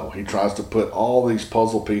snow. He tries to put all these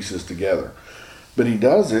puzzle pieces together. But he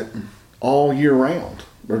does it all year round,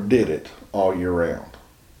 or did it all year round.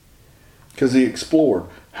 Because he explored.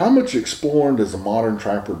 How much exploring does a modern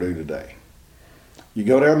trapper do today? You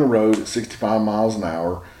go down the road at 65 miles an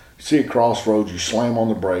hour, you see a crossroads, you slam on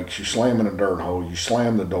the brakes, you slam in a dirt hole, you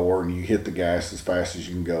slam the door, and you hit the gas as fast as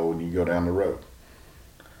you can go, and you go down the road.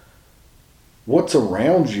 What's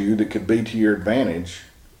around you that could be to your advantage,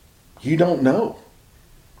 you don't know.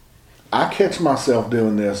 I catch myself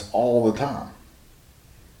doing this all the time.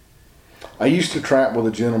 I used to trap with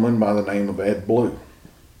a gentleman by the name of Ed Blue.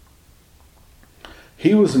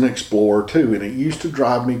 He was an explorer too, and it used to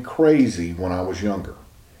drive me crazy when I was younger.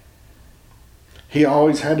 He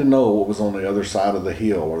always had to know what was on the other side of the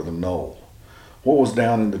hill or the knoll, what was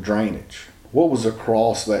down in the drainage, what was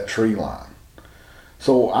across that tree line.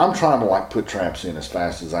 So I'm trying to like put traps in as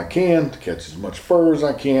fast as I can to catch as much fur as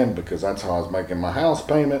I can, because that's how I was making my house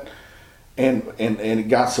payment. And it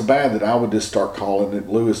got so bad that I would just start calling it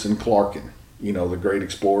Lewis and Clarkin, the great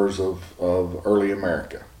explorers of early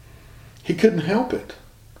America. He couldn't help it.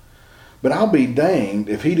 But I'll be danged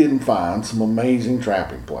if he didn't find some amazing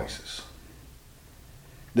trapping places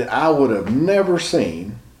that I would have never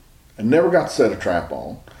seen and never got to set a trap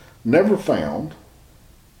on, never found,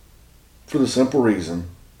 for the simple reason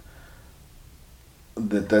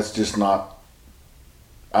that that's just not,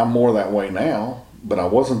 I'm more that way now, but I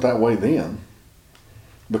wasn't that way then,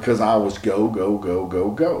 because I was go, go, go,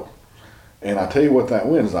 go, go. And I tell you what that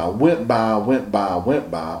went is I went by a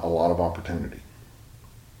lot of opportunity.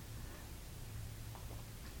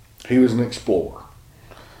 He was an explorer.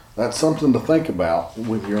 That's something to think about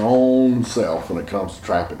with your own self when it comes to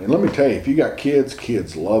trapping. And let me tell you, if you got kids,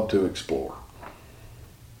 kids love to explore.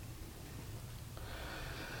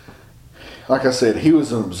 Like I said, he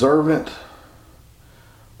was an observant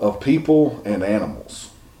of people and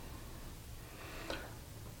animals.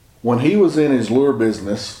 When he was in his lure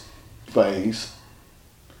business phase,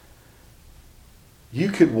 you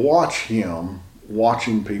could watch him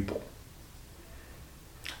watching people.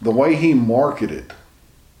 The way he marketed,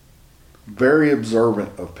 very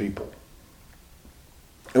observant of people.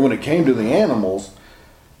 And when it came to the animals,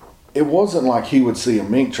 it wasn't like he would see a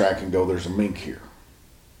mink track and go, there's a mink here.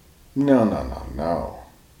 No.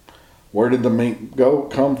 Where did the mink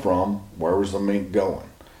come from? Where was the mink going?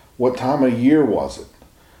 What time of year was it?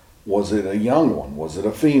 Was it a young one? Was it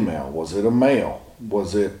a female? Was it a male?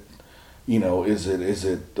 Was it, is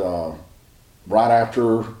it right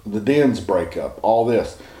after the dens break up? All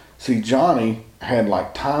this. See, Johnny had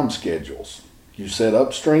like time schedules. You set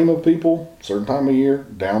upstream of people, certain time of year,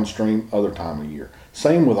 downstream, other time of year.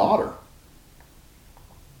 Same with otter.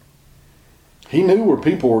 He knew where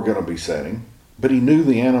people were going to be setting, but he knew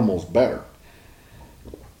the animals better.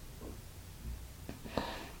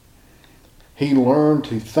 He learned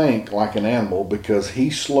to think like an animal because he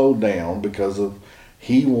slowed down,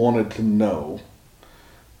 he wanted to know.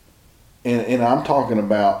 And I'm talking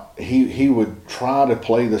about he would try to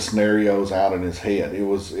play the scenarios out in his head. It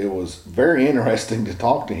was very interesting to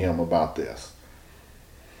talk to him about this.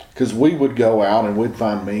 Because we would go out and we'd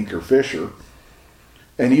find mink or fisher,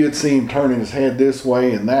 and you'd see him turning his head this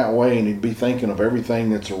way and that way, and he'd be thinking of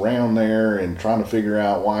everything that's around there and trying to figure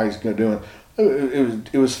out why he's going to do it.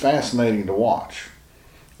 It was fascinating to watch.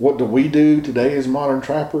 What do we do today as modern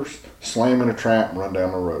trappers? Slam in a trap and run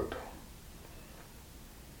down the road.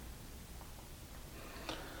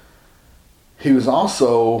 He was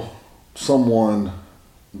also someone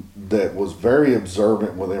that was very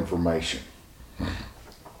observant with information.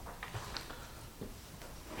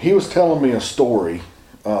 He was telling me a story.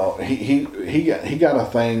 He got a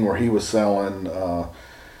thing where he was selling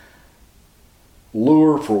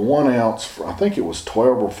lure for 1 ounce for, I think it was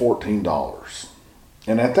 $12 or $14.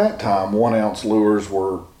 And at that time, 1 ounce lures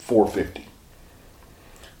were $4.50.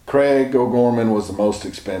 Craig O'Gorman was the most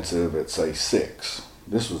expensive at say $6.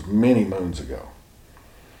 This was many moons ago.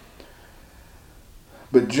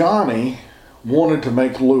 But Johnny wanted to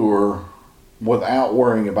make lure without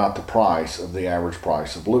worrying about the price of the average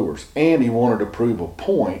price of lures. And he wanted to prove a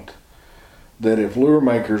point that if lure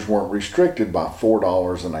makers weren't restricted by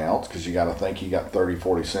 $4 an ounce, because you got to think you got 30,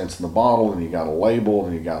 40 cents in the bottle, and you got a label,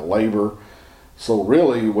 and you got labor. So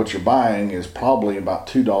really what you're buying is probably about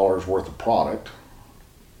 $2 worth of product.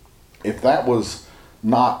 If that was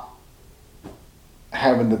not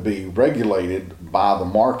having to be regulated by the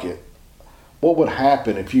market, what would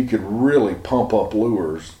happen if you could really pump up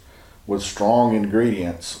lures with strong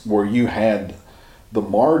ingredients where you had the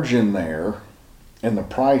margin there and the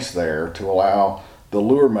price there to allow the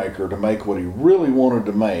lure maker to make what he really wanted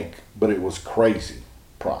to make, but it was crazy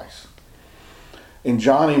price. And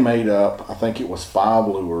Johnny made up, I think it was 5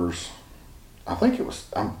 lures.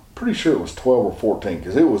 I'm pretty sure it was 12 or 14,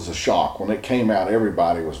 because it was a shock. When it came out,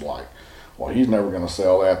 everybody was like, well, he's never going to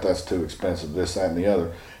sell that. That's too expensive, this, that, and the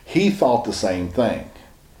other. He thought the same thing.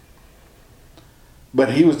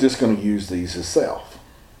 But he was just going to use these himself.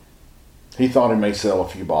 He thought he may sell a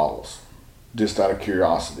few bottles, just out of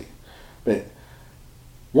curiosity. But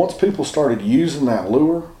once people started using that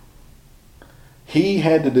lure, he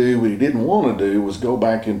had to do what he didn't want to do, was go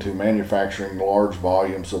back into manufacturing large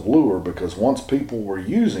volumes of lure, because once people were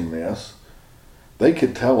using this, they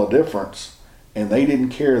could tell a difference, and they didn't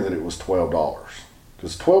care that it was $12.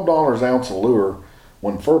 Because $12 ounce of lure,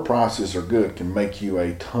 when fur prices are good, can make you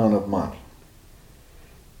a ton of money.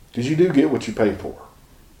 Because you do get what you pay for.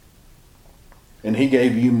 And he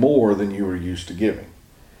gave you more than you were used to giving.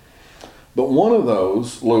 But one of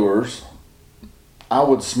those lures, I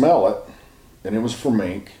would smell it, and it was for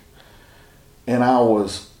mink, and I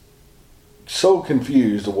was so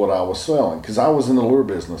confused of what I was smelling, because I was in the lure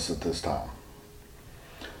business at this time.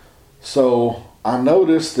 So I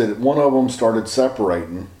noticed that one of them started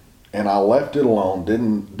separating, and I left it alone,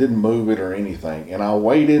 didn't move it or anything, and I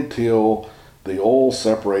waited till the oil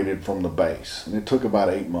separated from the base, and it took about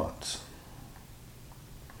 8 months.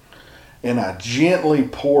 And I gently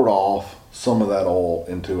poured off some of that oil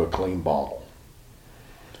into a clean bottle.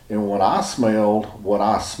 And when I smelled what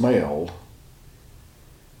I smelled,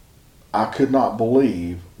 I could not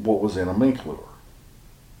believe what was in a mink lure.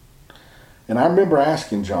 And I remember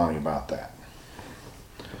asking Johnny about that.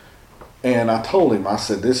 And I told him, I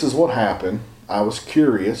said, this is what happened. I was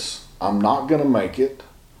curious. I'm not going to make it.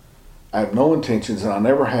 I have no intentions, and I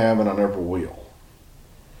never have, and I never will.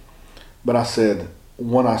 But I said,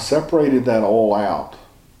 when I separated that oil out,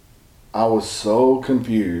 I was so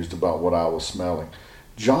confused about what I was smelling.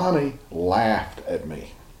 Johnny laughed at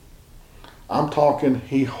me. I'm talking,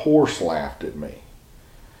 he horse laughed at me.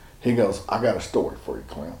 He goes, I got a story for you,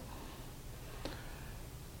 Clint.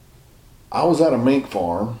 I was at a mink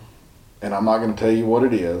farm, and I'm not going to tell you what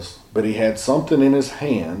it is, but he had something in his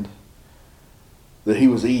hand that he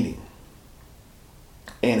was eating.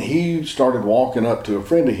 And he started walking up to a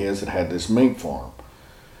friend of his that had this mink farm.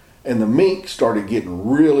 And the mink started getting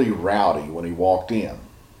really rowdy when he walked in,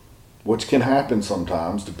 which can happen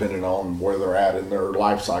sometimes depending on where they're at in their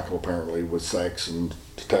life cycle, apparently, with sex and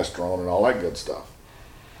testosterone and all that good stuff.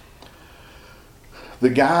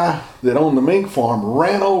 The guy that owned the mink farm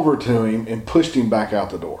ran over to him and pushed him back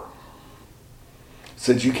out the door.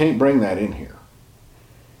 Said, you can't bring that in here.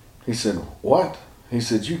 He said, what? He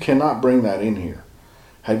said, you cannot bring that in here.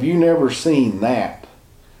 Have you never seen that,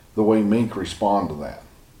 the way mink respond to that?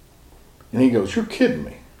 And he goes, you're kidding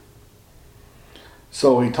me.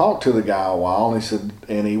 So he talked to the guy a while, and he said,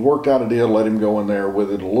 and he worked out a deal to let him go in there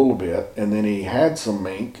with it a little bit, and then he had some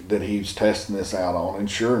mink that he was testing this out on, and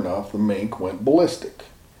sure enough, the mink went ballistic.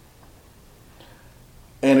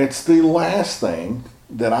 And it's the last thing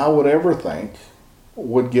that I would ever think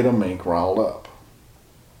would get a mink riled up.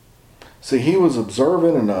 See, he was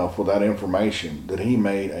observant enough with that information that he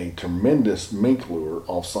made a tremendous mink lure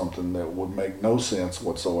off something that would make no sense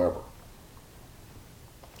whatsoever.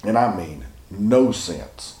 And I mean no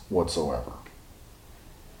sense whatsoever.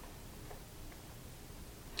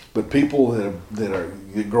 But people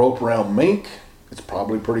that grow up around mink, it's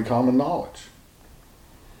probably pretty common knowledge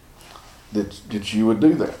that you would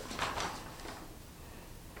do that.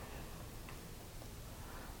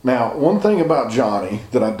 Now, one thing about Johnny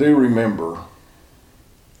that I do remember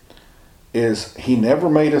is he never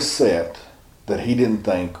made a set that he didn't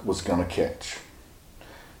think was going to catch.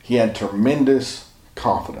 He had tremendous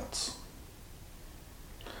confidence.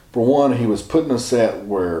 For one, he was putting a set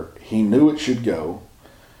where he knew it should go,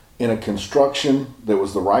 in a construction that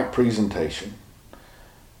was the right presentation,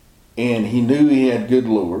 and he knew he had good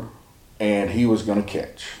lure, and he was going to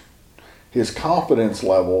catch. His confidence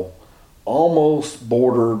level almost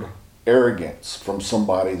bordered arrogance from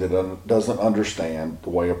somebody that doesn't understand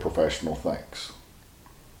the way a professional thinks.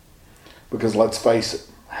 Because let's face it,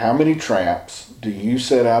 how many traps do you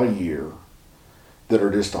set out a year that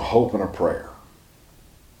are just a hope and a prayer?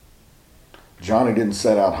 Johnny didn't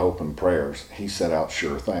set out hope and prayers. He set out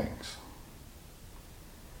sure things.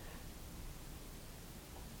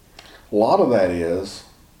 A lot of that is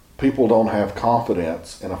people don't have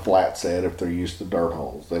confidence in a flat set if they're used to dirt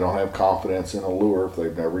holes. They don't have confidence in a lure if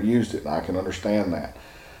they've never used it, and I can understand that.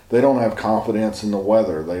 They don't have confidence in the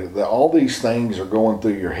weather. All these things are going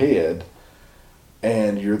through your head,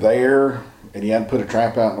 and you're there, and you hadn't put a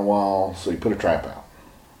trap out in a while, so you put a trap out.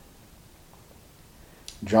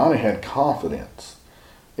 Johnny had confidence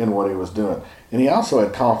in what he was doing, and he also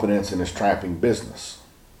had confidence in his trapping business.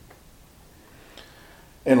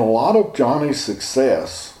 And a lot of Johnny's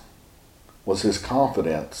success was his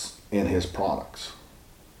confidence in his products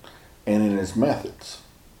and in his methods.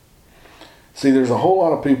 See, there's a whole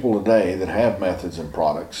lot of people today that have methods and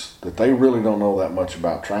products that they really don't know that much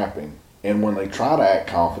about trapping, and when they try to act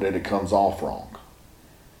confident, it comes off wrong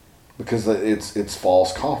because it's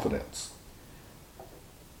false confidence.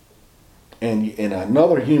 And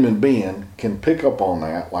another human being can pick up on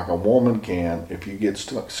that like a woman can if you get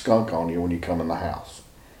skunk on you when you come in the house.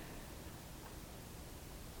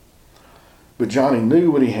 But Johnny knew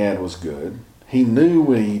what he had was good. He knew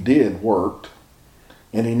what he did worked.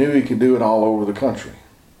 And he knew he could do it all over the country.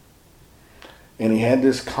 And he had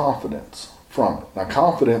this confidence from it. Now,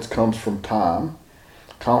 confidence comes from time,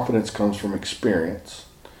 confidence comes from experience,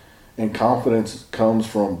 and confidence comes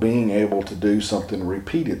from being able to do something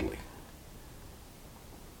repeatedly.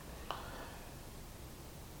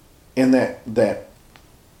 And that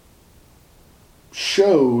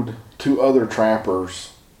showed to other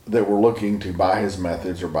trappers that were looking to buy his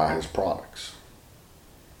methods or buy his products.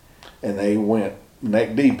 And they went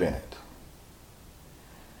neck deep in it.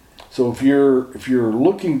 So if you're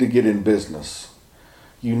looking to get in business,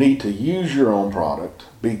 you need to use your own product,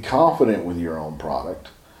 be confident with your own product,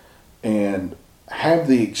 and have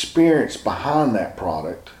the experience behind that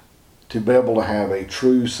product to be able to have a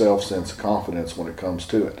true self-sense of confidence when it comes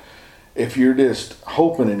to it. If you're just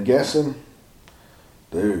hoping and guessing,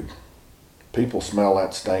 dude, people smell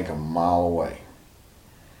that stink a mile away.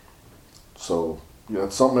 So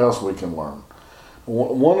that's something else we can learn.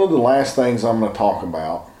 One of the last things I'm going to talk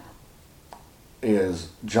about is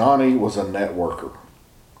Johnny was a networker.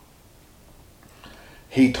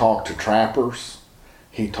 He talked to trappers.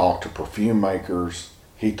 He talked to perfume makers.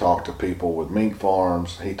 He talked to people with mink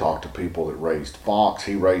farms. He talked to people that raised fox.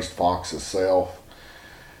 He raised fox himself.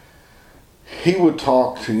 He would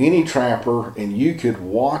talk to any trapper, and you could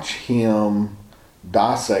watch him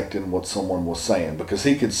dissecting what someone was saying, because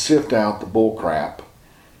he could sift out the bull crap,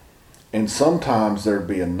 and sometimes there'd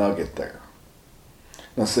be a nugget there.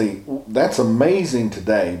 Now see, that's amazing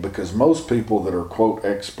today, because most people that are quote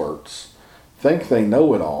experts think they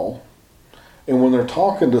know it all, and when they're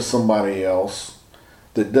talking to somebody else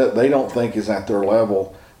that they don't think is at their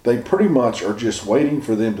level, they pretty much are just waiting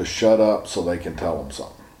for them to shut up so they can tell them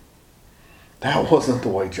something. That wasn't the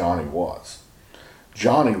way Johnny was.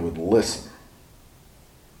 Johnny would listen.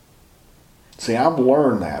 See, I've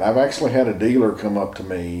learned that. I've actually had a dealer come up to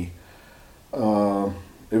me,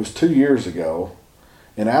 it was 2 years ago,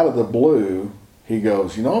 and out of the blue, he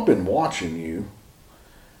goes, I've been watching you,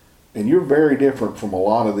 and you're very different from a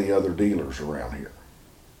lot of the other dealers around here.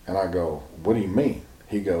 And I go, what do you mean?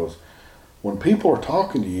 He goes, when people are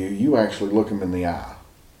talking to you, you actually look them in the eye.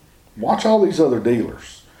 Watch all these other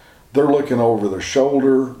dealers. They're looking over their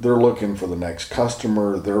shoulder. They're looking for the next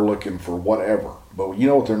customer. They're looking for whatever. But you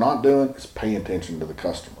know what they're not doing? Is paying attention to the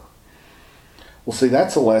customer. Well, see,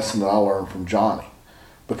 that's a lesson that I learned from Johnny,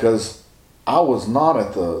 because I was not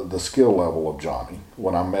at the skill level of Johnny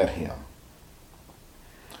when I met him.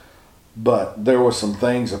 But there were some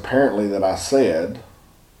things apparently that I said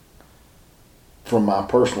from my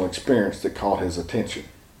personal experience that caught his attention.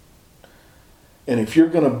 And if you're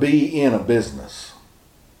going to be in a business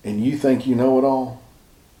and you think you know it all,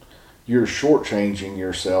 you're shortchanging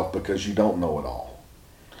yourself, because you don't know it all.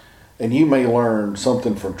 And you may learn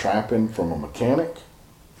something from trapping from a mechanic.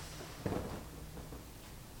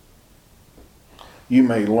 You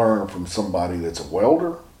may learn from somebody that's a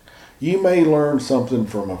welder. You may learn something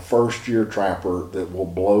from a first-year trapper that will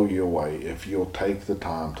blow you away if you'll take the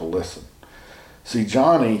time to listen. See,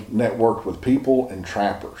 Johnny networked with people and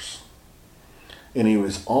trappers, and he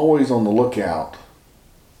was always on the lookout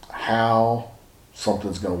how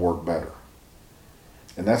something's going to work better.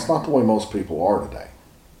 And that's not the way most people are today.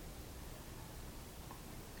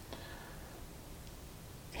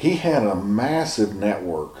 He had a massive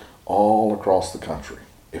network all across the country.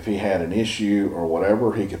 If he had an issue or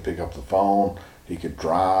whatever, he could pick up the phone, he could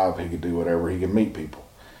drive, he could do whatever, he could meet people.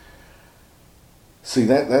 See,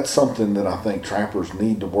 that's something that I think trappers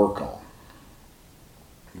need to work on.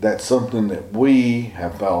 That's something that we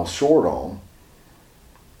have fallen short on,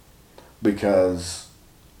 because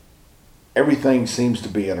everything seems to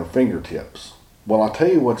be at our fingertips. Well, I'll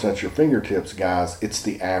tell you what's at your fingertips, guys. It's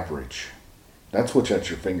the average. That's what's at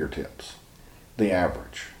your fingertips. The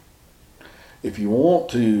average. If you want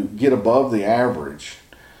to get above the average,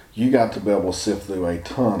 you got to be able to sift through a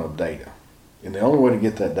ton of data. And the only way to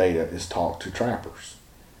get that data is talk to trappers.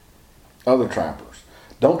 Other trappers.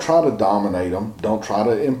 Don't try to dominate them. Don't try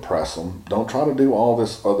to impress them. Don't try to do all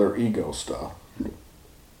this other ego stuff.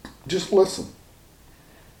 Just listen.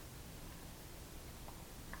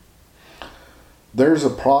 There's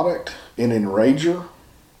a product in Enrager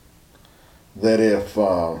that if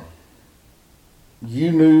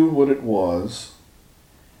you knew what it was,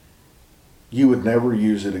 you would never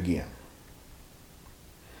use it again.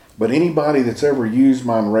 But anybody that's ever used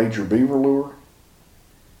my Enrager beaver lure,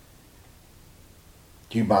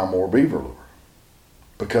 you buy more beaver lure,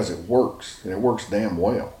 because it works, and it works damn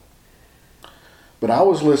well. But I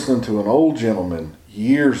was listening to an old gentleman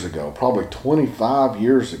years ago, probably 25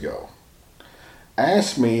 years ago,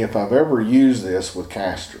 ask me if I've ever used this with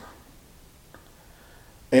castor.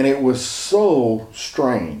 And it was so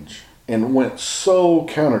strange and went so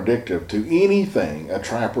contradictory to anything a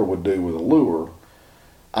trapper would do with a lure,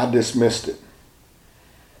 I dismissed it.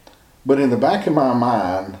 But in the back of my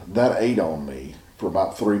mind, that ate on me for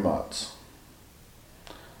about 3 months.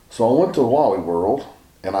 So I went to Wally World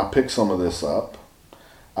and I picked some of this up.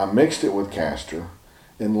 I mixed it with castor,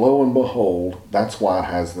 and lo and behold, that's why it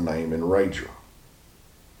has the name Enrager.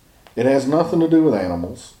 It has nothing to do with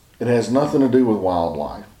animals. It has nothing to do with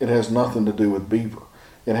wildlife. It has nothing to do with beaver.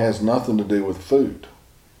 It has nothing to do with food.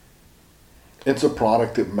 It's a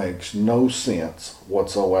product that makes no sense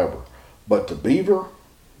whatsoever. But to beaver,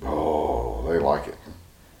 oh, they like it.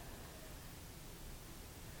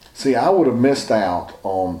 See, I would have missed out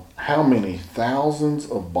on how many thousands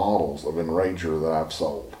of bottles of Enrager that I've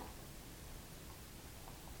sold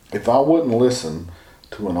if I wouldn't listen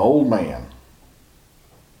to an old man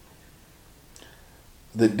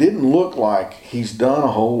that didn't look like he's done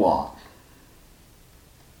a whole lot.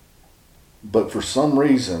 But for some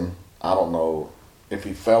reason, I don't know if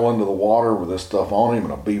he fell into the water with this stuff on him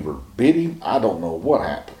and a beaver bit him. I don't know what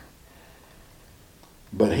happened.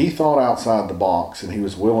 But he thought outside the box and he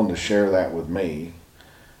was willing to share that with me.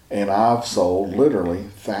 And I've sold literally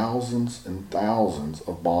thousands and thousands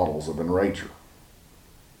of bottles of Enrager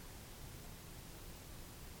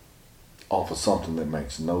off of something that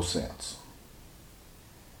makes no sense.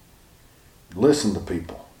 Listen to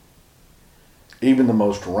people. Even the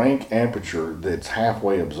most rank amateur that's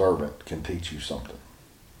halfway observant can teach you something.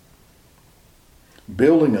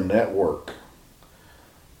 Building a network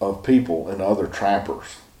of people and other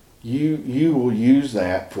trappers, you will use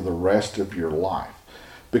that for the rest of your life.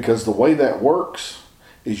 Because the way that works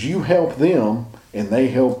is you help them and they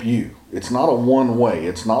help you. It's not a one way.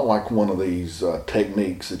 It's not like one of these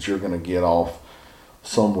techniques that you're going to get off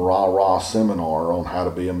some rah-rah seminar on how to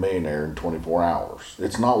be a millionaire in 24 hours.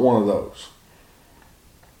 It's not one of those.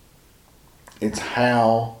 It's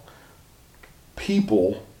how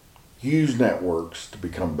people use networks to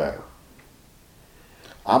become better.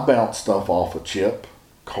 I bounce stuff off of Chip,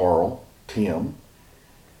 Carl, Tim,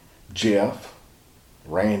 Jeff,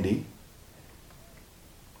 Randy,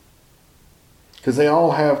 because they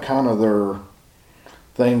all have kind of their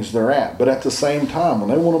things they're at. But at the same time, when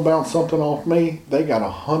they want to bounce something off me, they got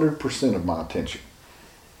 100% of my attention.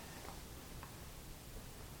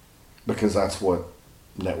 Because that's what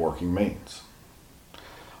networking means.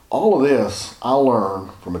 All of this I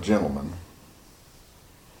learned from a gentleman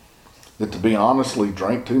that, to be honestly,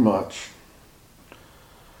 drank too much,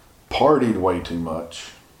 partied way too much,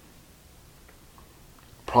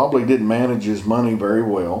 probably didn't manage his money very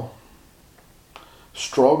well,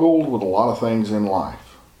 struggled with a lot of things in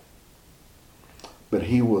life, but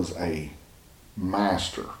he was a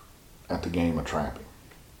master at the game of trapping.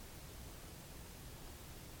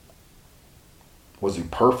 Was he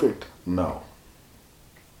perfect? No.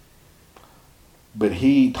 But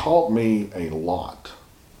he taught me a lot.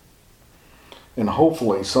 And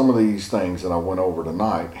hopefully some of these things that I went over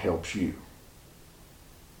tonight helps you,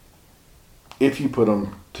 if you put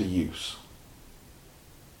them to use.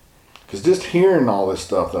 Because just hearing all this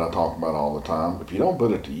stuff that I talk about all the time, if you don't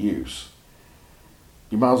put it to use,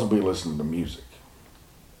 you might as well be listening to music.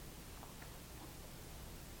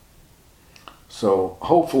 So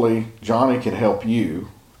hopefully Johnny can help you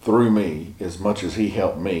through me as much as he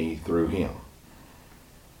helped me through him.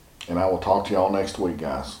 And I will talk to y'all next week,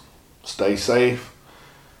 guys. Stay safe.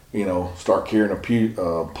 Start carrying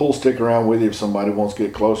a pull stick around with you. If somebody wants to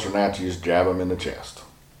get closer than that, you just jab them in the chest.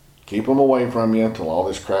 Keep them away from you until all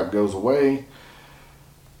this crap goes away.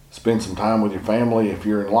 Spend some time with your family if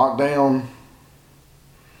you're in lockdown.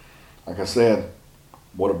 Like I said,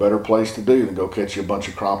 what a better place to do than go catch you a bunch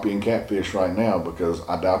of crappie and catfish right now, because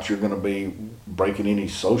I doubt you're going to be breaking any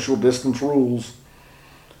social distance rules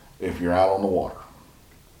if you're out on the water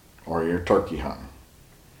or you're turkey hunting.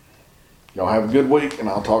 Y'all have a good week, and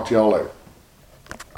I'll talk to y'all later.